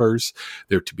lovers.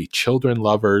 They're to be children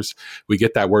lovers. We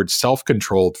get that word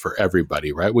self-controlled for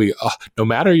everybody, right? We, no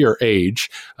matter your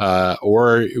age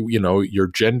or, your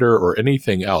gender or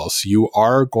anything else, you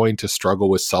are going to struggle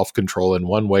with self-control in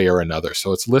one way or another.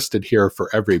 So it's listed here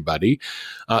for everybody.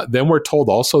 Then we're told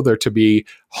also they're to be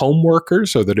home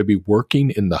workers, or they're to be working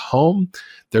in the home.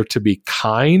 They're to be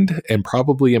kind, and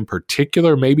probably in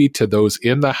particular, maybe to those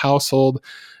in the household,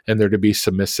 and they're to be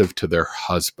submissive to their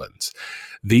husbands.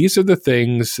 These are the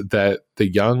things that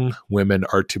the young women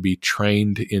are to be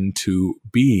trained into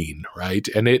being, right?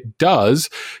 And it does,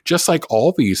 just like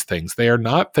all these things, they are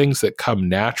not things that come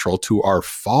natural to our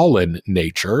fallen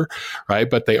nature, right?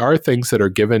 But they are things that are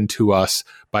given to us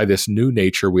by this new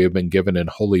nature we have been given in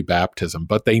holy baptism.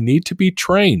 But they need to be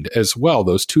trained as well.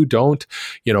 Those two don't,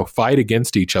 fight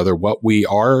against each other. What we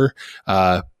are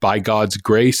by God's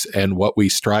grace and what we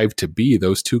strive to be,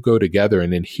 those two go together.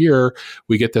 And in here,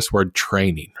 we get this word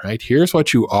training, right? Here's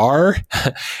what you are,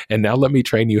 and now let me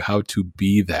train you how to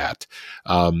be that.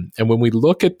 And when we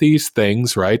look at these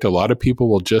things, right, a lot of people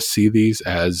will just see these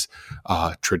as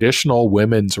traditional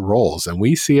women's roles, and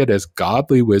we see it as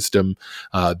godly wisdom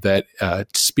that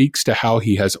speaks to how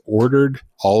he has ordered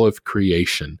all of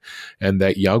creation, and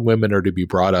that young women are to be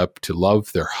brought up to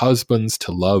love their husbands,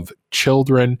 to love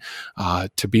children,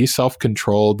 to be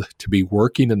self-controlled, to be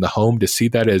working in the home, to see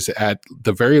that as at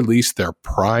the very least their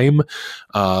prime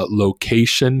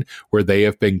location where they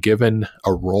have been given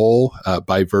a role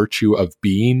by virtue of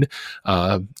being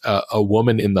a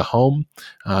woman in the home,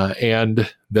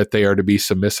 and that they are to be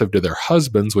submissive to their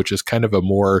husbands, which is kind of a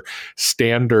more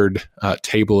standard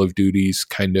table of duties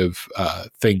kind of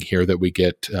thing here that we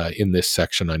get in this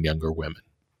section on younger women.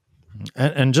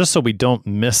 And just so we don't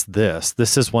miss this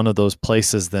is one of those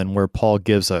places then where Paul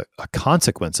gives a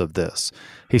consequence of this.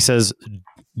 He says,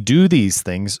 do these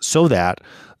things so that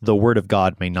the word of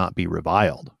God may not be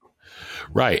reviled.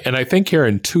 Right. And I think here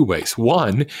in two ways.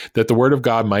 One, that the word of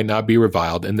God might not be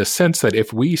reviled in the sense that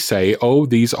if we say,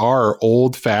 these are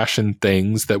old-fashioned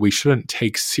things that we shouldn't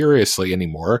take seriously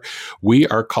anymore, we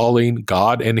are calling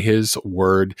God and his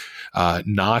word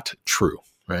not true.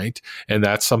 Right. And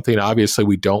that's something obviously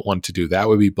we don't want to do. That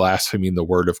would be blaspheming the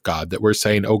word of God, that we're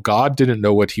saying, God didn't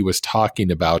know what he was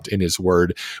talking about in his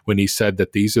word when he said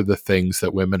that these are the things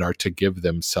that women are to give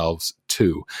themselves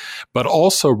too, but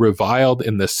also reviled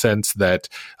in the sense that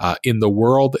in the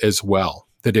world as well,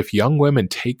 that if young women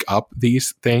take up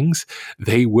these things,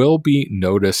 they will be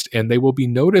noticed, and they will be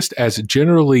noticed as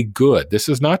generally good. This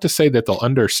is not to say that they'll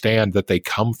understand that they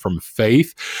come from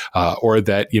faith or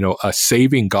that, a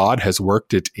saving God has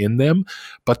worked it in them,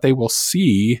 but they will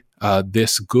see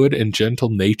this good and gentle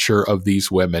nature of these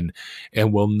women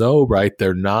and will know, right,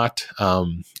 they're not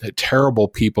terrible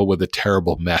people with a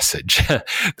terrible message.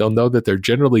 They'll know that they're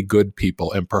generally good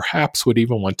people and perhaps would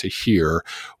even want to hear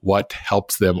what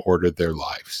helps them order their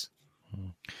lives.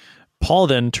 Paul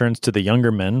then turns to the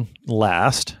younger men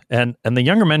last, and the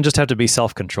younger men just have to be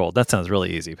self-controlled. That sounds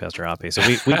really easy, Pastor Hoppy. So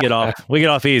we get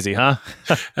off easy, huh?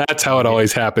 That's how it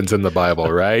always happens in the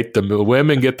Bible, right? The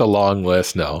women get the long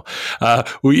list. No,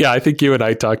 I think you and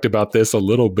I talked about this a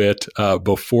little bit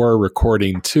before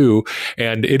recording too,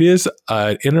 and it is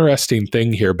an interesting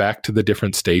thing here. Back to the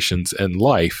different stations in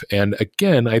life, and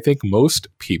again, I think most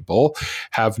people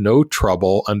have no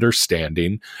trouble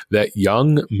understanding that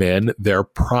young men, their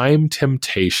prime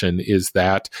temptation is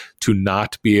that to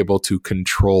not be able to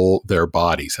control their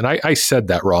bodies. And I said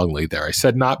that wrongly there. I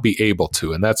said not be able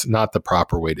to, and that's not the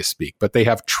proper way to speak, but they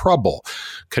have trouble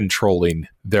controlling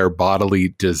their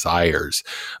bodily desires,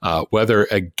 whether,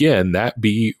 again, that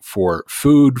be for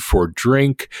food, for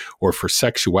drink, or for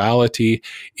sexuality.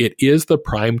 It is the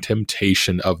prime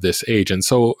temptation of this age. And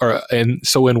so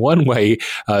in one way,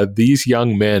 these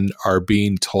young men are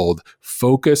being told,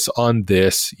 focus on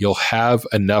this. You'll have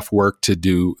enough work to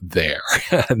do there.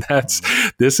 And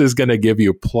this is going to give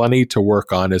you plenty to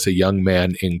work on as a young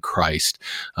man in Christ.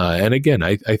 And again,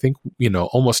 I think,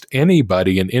 almost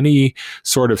anybody in any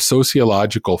sort of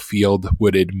sociological field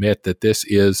would admit that this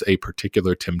is a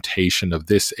particular temptation of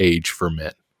this age for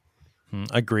men.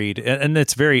 Agreed. And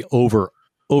it's very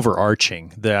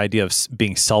overarching. The idea of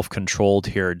being self-controlled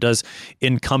here does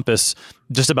encompass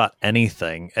just about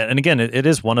anything. And again, it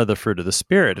is one of the fruit of the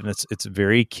Spirit, and it's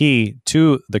very key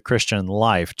to the Christian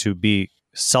life to be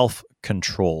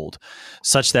self-controlled,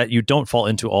 such that you don't fall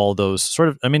into all those sort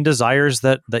of, desires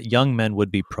that young men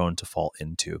would be prone to fall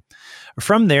into.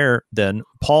 From there, then,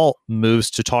 Paul moves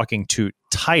to talking to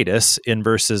Titus in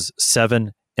verses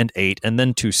 7 and 8, and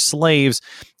then to slaves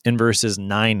in verses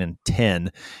 9 and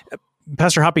 10.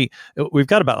 Pastor Hoppy, we've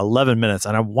got about 11 minutes,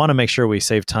 and I want to make sure we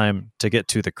save time to get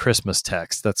to the Christmas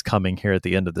text that's coming here at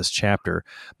the end of this chapter.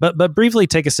 But briefly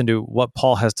take us into what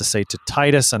Paul has to say to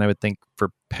Titus, and I would think for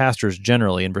pastors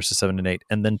generally in verses 7 and 8,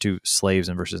 and then to slaves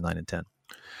in verses 9 and 10.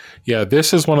 Yeah,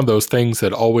 this is one of those things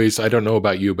that always, I don't know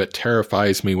about you, but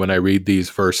terrifies me when I read these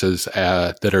verses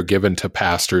that are given to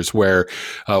pastors where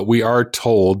we are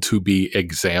told to be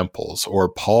examples, or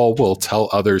Paul will tell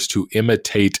others to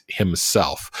imitate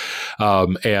himself.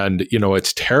 And,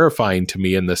 it's terrifying to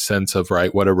me in the sense of,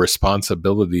 right, what a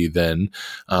responsibility then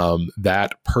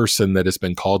that person that has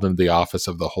been called into the office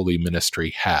of the holy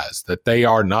ministry has, that they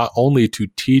are not only to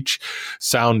teach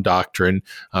sound doctrine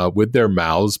with their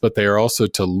mouths, but they are also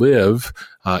to live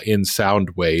in sound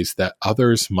ways that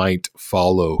others might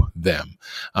follow them.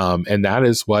 And that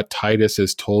is what Titus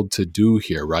is told to do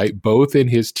here, right? Both in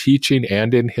his teaching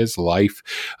and in his life,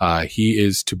 he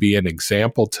is to be an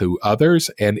example to others.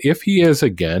 And if he is,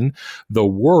 again, the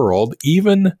world,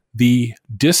 even the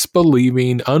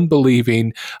disbelieving,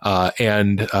 unbelieving,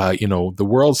 and the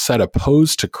world set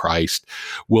opposed to Christ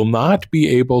will not be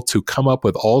able to come up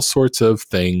with all sorts of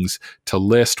things to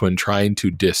list when trying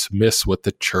to dismiss what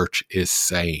the church is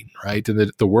saying, right? And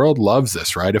the world loves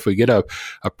this, right? If we get a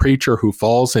preacher who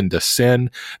falls into sin,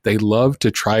 they love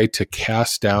to try to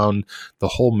cast down the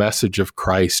whole message of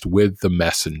Christ with the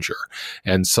messenger.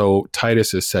 And so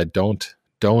Titus has said, don't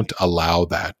allow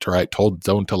that, right?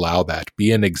 Don't allow that.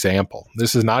 Be an example.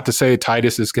 This is not to say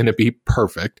Titus is going to be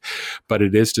perfect, but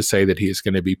it is to say that he is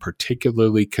going to be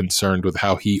particularly concerned with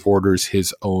how he orders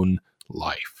his own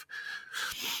life.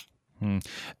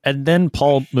 And then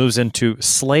Paul moves into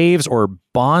slaves or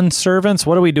bondservants.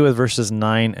 What do we do with verses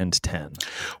 9 and 10?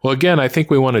 Well, again, I think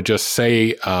we want to just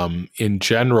say in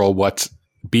general what's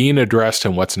being addressed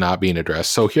and what's not being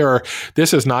addressed. So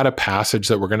this is not a passage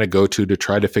that we're going to go to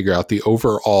try to figure out the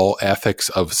overall ethics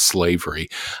of slavery.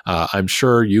 I'm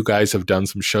sure you guys have done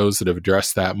some shows that have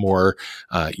addressed that more,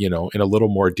 in a little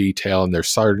more detail. And there's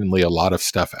certainly a lot of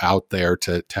stuff out there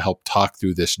to help talk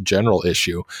through this general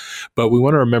issue. But we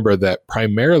want to remember that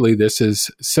primarily this is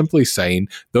simply saying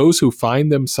those who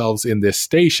find themselves in this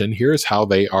station, here's how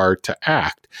they are to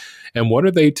act. And what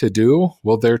are they to do?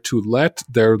 Well, they're to let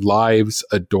their lives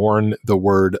adorn the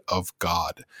word of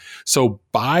God. So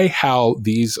by how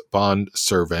these bond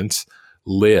servants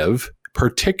live,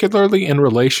 particularly in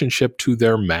relationship to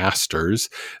their masters,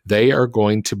 they are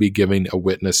going to be giving a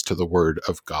witness to the word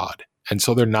of God. And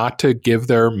so they're not to give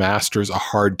their masters a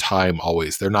hard time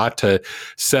always. They're not to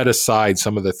set aside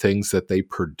some of the things that they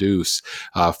produce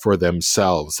for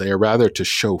themselves. They are rather to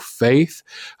show faith,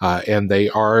 and they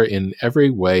are in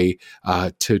every way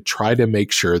to try to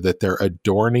make sure that they're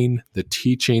adorning the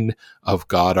teaching of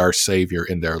God our Savior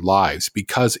in their lives.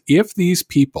 Because if these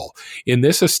people in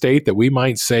this estate that we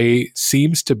might say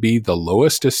seems to be the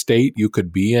lowest estate you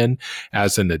could be in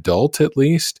as an adult at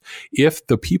least, if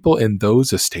the people in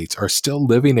those estates are still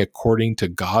living according to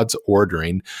God's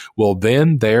ordering, well,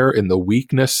 then there in the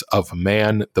weakness of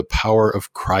man, the power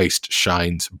of Christ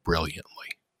shines brilliantly.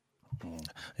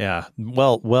 Yeah,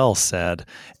 well said.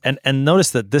 And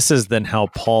notice that this is then how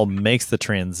Paul makes the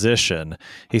transition.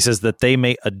 He says that they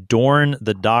may adorn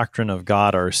the doctrine of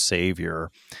God our Savior.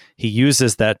 He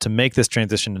uses that to make this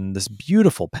transition in this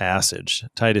beautiful passage,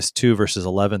 Titus 2, verses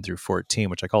 11 through 14,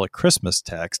 which I call a Christmas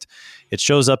text. It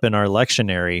shows up in our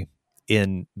lectionary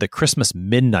in the Christmas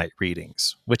midnight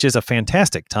readings, which is a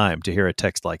fantastic time to hear a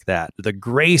text like that. The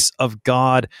grace of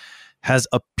God has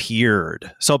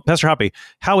appeared. So, Pastor Hoppy,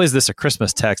 how is this a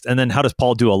Christmas text? And then how does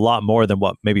Paul do a lot more than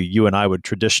what maybe you and I would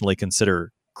traditionally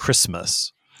consider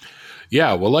Christmas?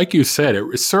 Yeah, well, like you said,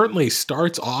 it certainly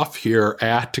starts off here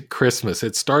at Christmas.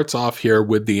 It starts off here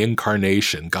with the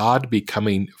incarnation, God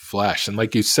becoming flesh. And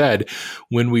like you said,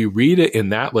 when we read it in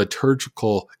that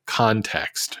liturgical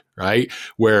context, right,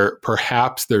 where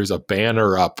perhaps there's a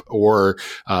banner up or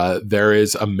there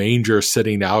is a manger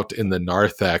sitting out in the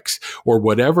narthex or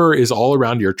whatever is all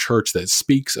around your church that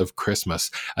speaks of Christmas,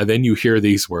 and then you hear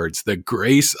these words, the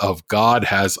grace of God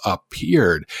has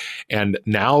appeared. And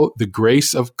now the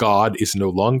grace of God is no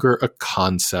longer a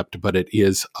concept, but it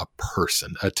is a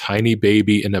person, a tiny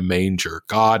baby in a manger,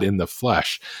 God in the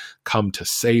flesh, come to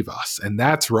save us. And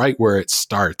that's right where it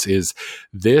starts, is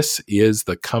this is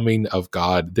the coming of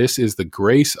God. This is the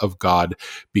grace of God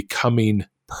becoming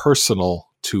personal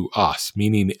to us,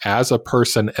 meaning as a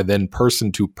person and then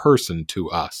person to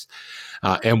us.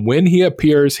 And when he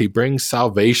appears, he brings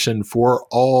salvation for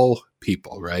all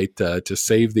people, right? To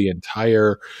save the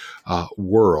entire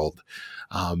world.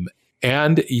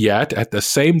 And yet, at the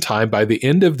same time, by the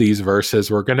end of these verses,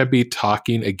 we're going to be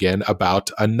talking again about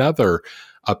another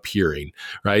appearing,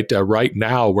 right? Right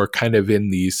now, we're kind of in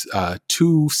these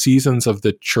 2 seasons of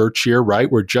the church year,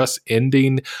 right? We're just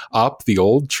ending up the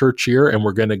old church year, and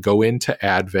we're going to go into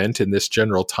Advent in this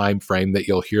general time frame that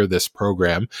you'll hear this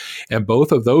program. And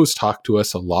both of those talk to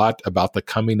us a lot about the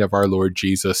coming of our Lord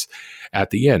Jesus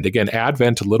at the end. Again,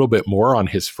 Advent a little bit more on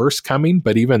his first coming,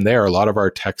 but even there, a lot of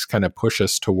our texts kind of push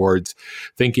us towards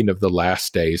thinking of the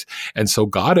last days. And so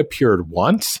God appeared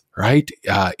once, right,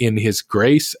 in his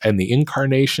grace and the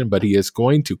incarnation, but he is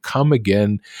going to come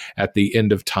again at the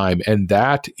end of time. And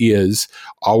that is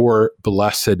our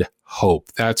blessed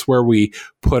hope. That's where we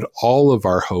put all of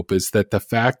our hope, is that the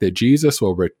fact that Jesus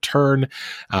will return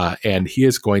and he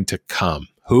is going to come.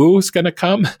 Who's going to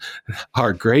come?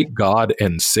 Our great God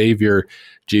and Savior,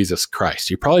 Jesus Christ.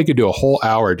 You probably could do a whole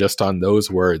hour just on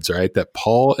those words, right? That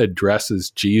Paul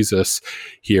addresses Jesus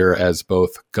here as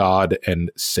both God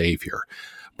and Savior.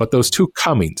 But those 2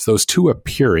 comings, those 2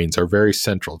 appearings are very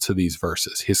central to these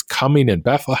verses. His coming in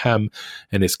Bethlehem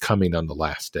and his coming on the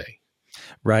last day.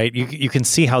 Right. You can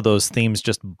see how those themes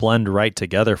just blend right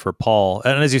together for Paul.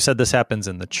 And as you said, this happens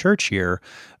in the church year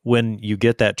when you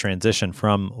get that transition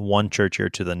from one church year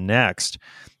to the next.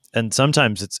 And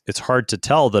sometimes it's hard to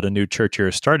tell that a new church year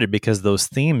has started because those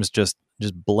themes just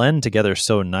blend together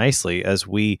so nicely as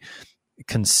we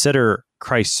consider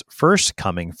Christ's first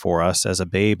coming for us as a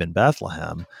babe in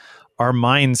Bethlehem. Our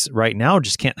minds right now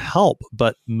just can't help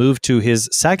but move to his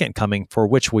second coming, for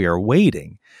which we are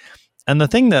waiting. And the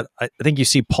thing that I think you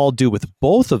see Paul do with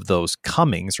both of those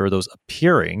comings, or those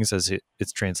appearings, as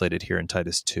it's translated here in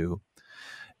Titus 2,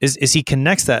 is he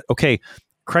connects that, okay,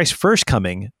 Christ's first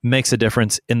coming makes a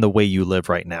difference in the way you live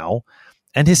right now,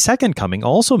 and his second coming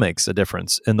also makes a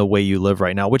difference in the way you live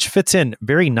right now, which fits in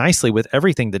very nicely with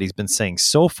everything that he's been saying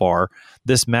so far,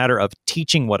 this matter of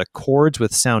teaching what accords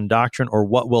with sound doctrine, or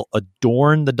what will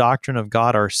adorn the doctrine of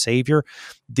God our Savior.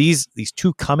 These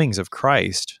 2 comings of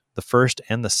Christ, the first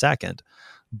and the second,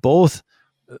 both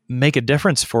make a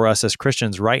difference for us as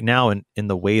Christians right now in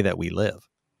the way that we live.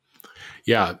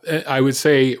 Yeah, I would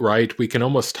say, right, we can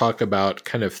almost talk about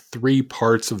kind of three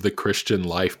parts of the Christian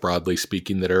life, broadly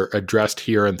speaking, that are addressed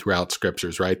here and throughout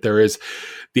scriptures, right? There is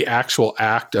the actual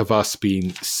act of us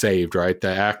being saved, right? The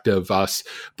act of us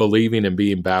believing and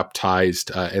being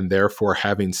baptized and therefore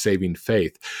having saving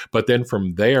faith. But then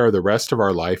from there, the rest of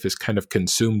our life is kind of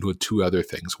consumed with two other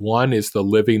things. One is the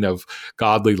living of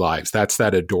godly lives. That's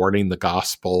that adorning the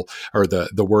gospel or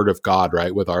the word of God,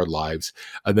 right, with our lives.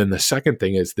 And then the second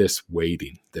thing is this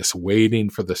waiting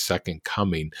for the second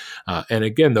coming. And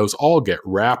again, those all get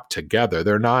wrapped together.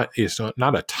 It's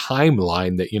not a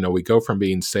timeline that, we go from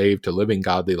being saved to living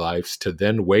godly lives to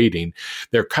then waiting.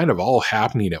 They're kind of all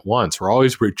happening at once. We're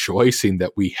always rejoicing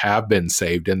that we have been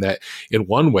saved and that in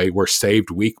one way we're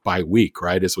saved week by week,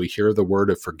 right? As we hear the word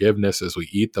of forgiveness, as we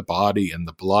eat the body and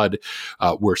the blood,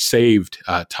 we're saved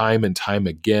time and time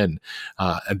again.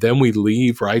 And then we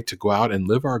leave, right, to go out and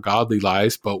live our godly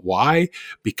lives. But why?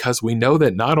 Because we know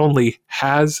that not only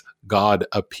has God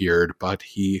appeared, but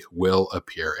he will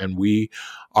appear. And we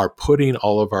are putting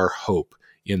all of our hope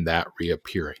in that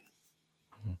reappearing.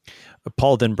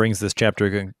 Paul then brings this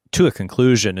chapter to a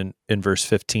conclusion in verse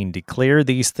 15. Declare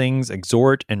these things,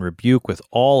 exhort and rebuke with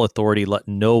all authority. Let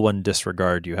no one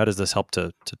disregard you. How does this help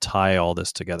to tie all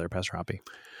this together, Pastor Hoppy?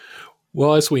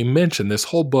 Well, as we mentioned, this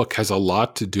whole book has a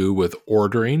lot to do with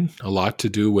ordering, a lot to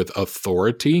do with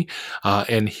authority.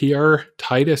 And here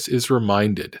Titus is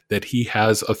reminded that he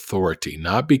has authority,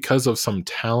 not because of some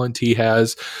talent he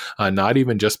has, not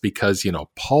even just because,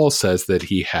 Paul says that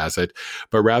he has it,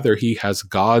 but rather he has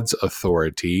God's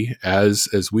authority as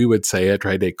we would say it,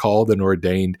 right? A called and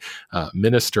ordained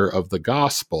minister of the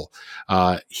gospel.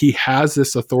 He has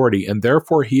this authority and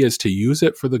therefore he is to use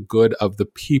it for the good of the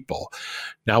people.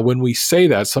 Now, when we say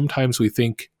that, sometimes we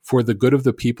think for the good of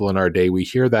the people in our day, we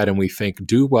hear that and we think,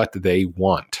 do what they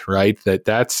want, right?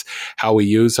 That's how we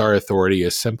use our authority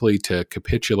is simply to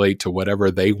capitulate to whatever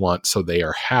they want so they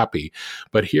are happy.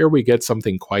 But here we get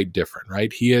something quite different,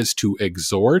 right? He is to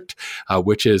exhort,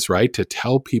 which is, right, to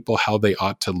tell people how they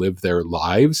ought to live their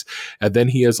lives. And then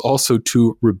he is also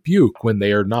to rebuke when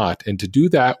they are not, and to do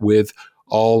that with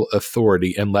all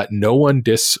authority and let no one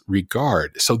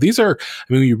disregard. So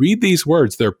when you read these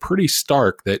words, they're pretty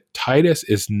stark that Titus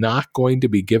is not going to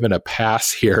be given a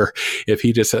pass here if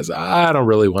he just says, I don't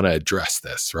really want to address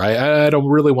this, right? I don't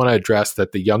really want to address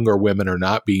that the younger women are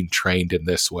not being trained in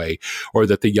this way, or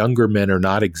that the younger men are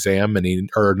not examining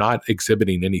or not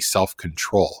exhibiting any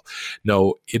self-control.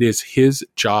 No, it is his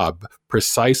job,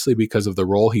 precisely because of the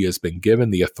role he has been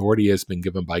given, the authority has been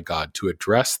given by God, to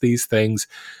address these things.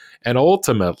 And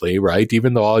ultimately, right,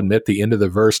 even though I'll admit the end of the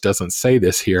verse doesn't say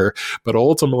this here, but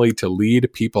ultimately to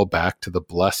lead people back to the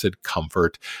blessed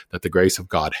comfort that the grace of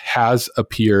God has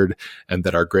appeared and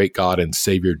that our great God and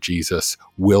Savior Jesus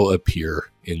will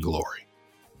appear in glory.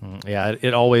 Yeah,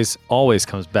 it always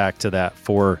comes back to that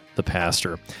for the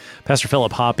pastor. Pastor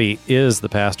Philip Hoppy is the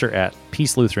pastor at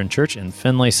Peace Lutheran Church in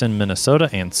Finlayson, Minnesota,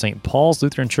 and St. Paul's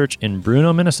Lutheran Church in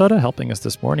Bruno, Minnesota, helping us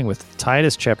this morning with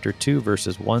Titus chapter 2,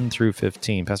 verses 1 through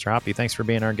 15. Pastor Hoppy, thanks for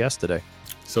being our guest today.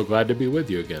 So glad to be with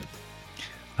you again.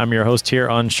 I'm your host here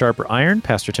on Sharper Iron,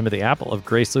 Pastor Timothy Apple of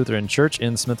Grace Lutheran Church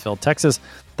in Smithville, Texas.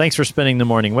 Thanks for spending the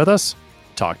morning with us.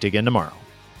 Talk to you again tomorrow.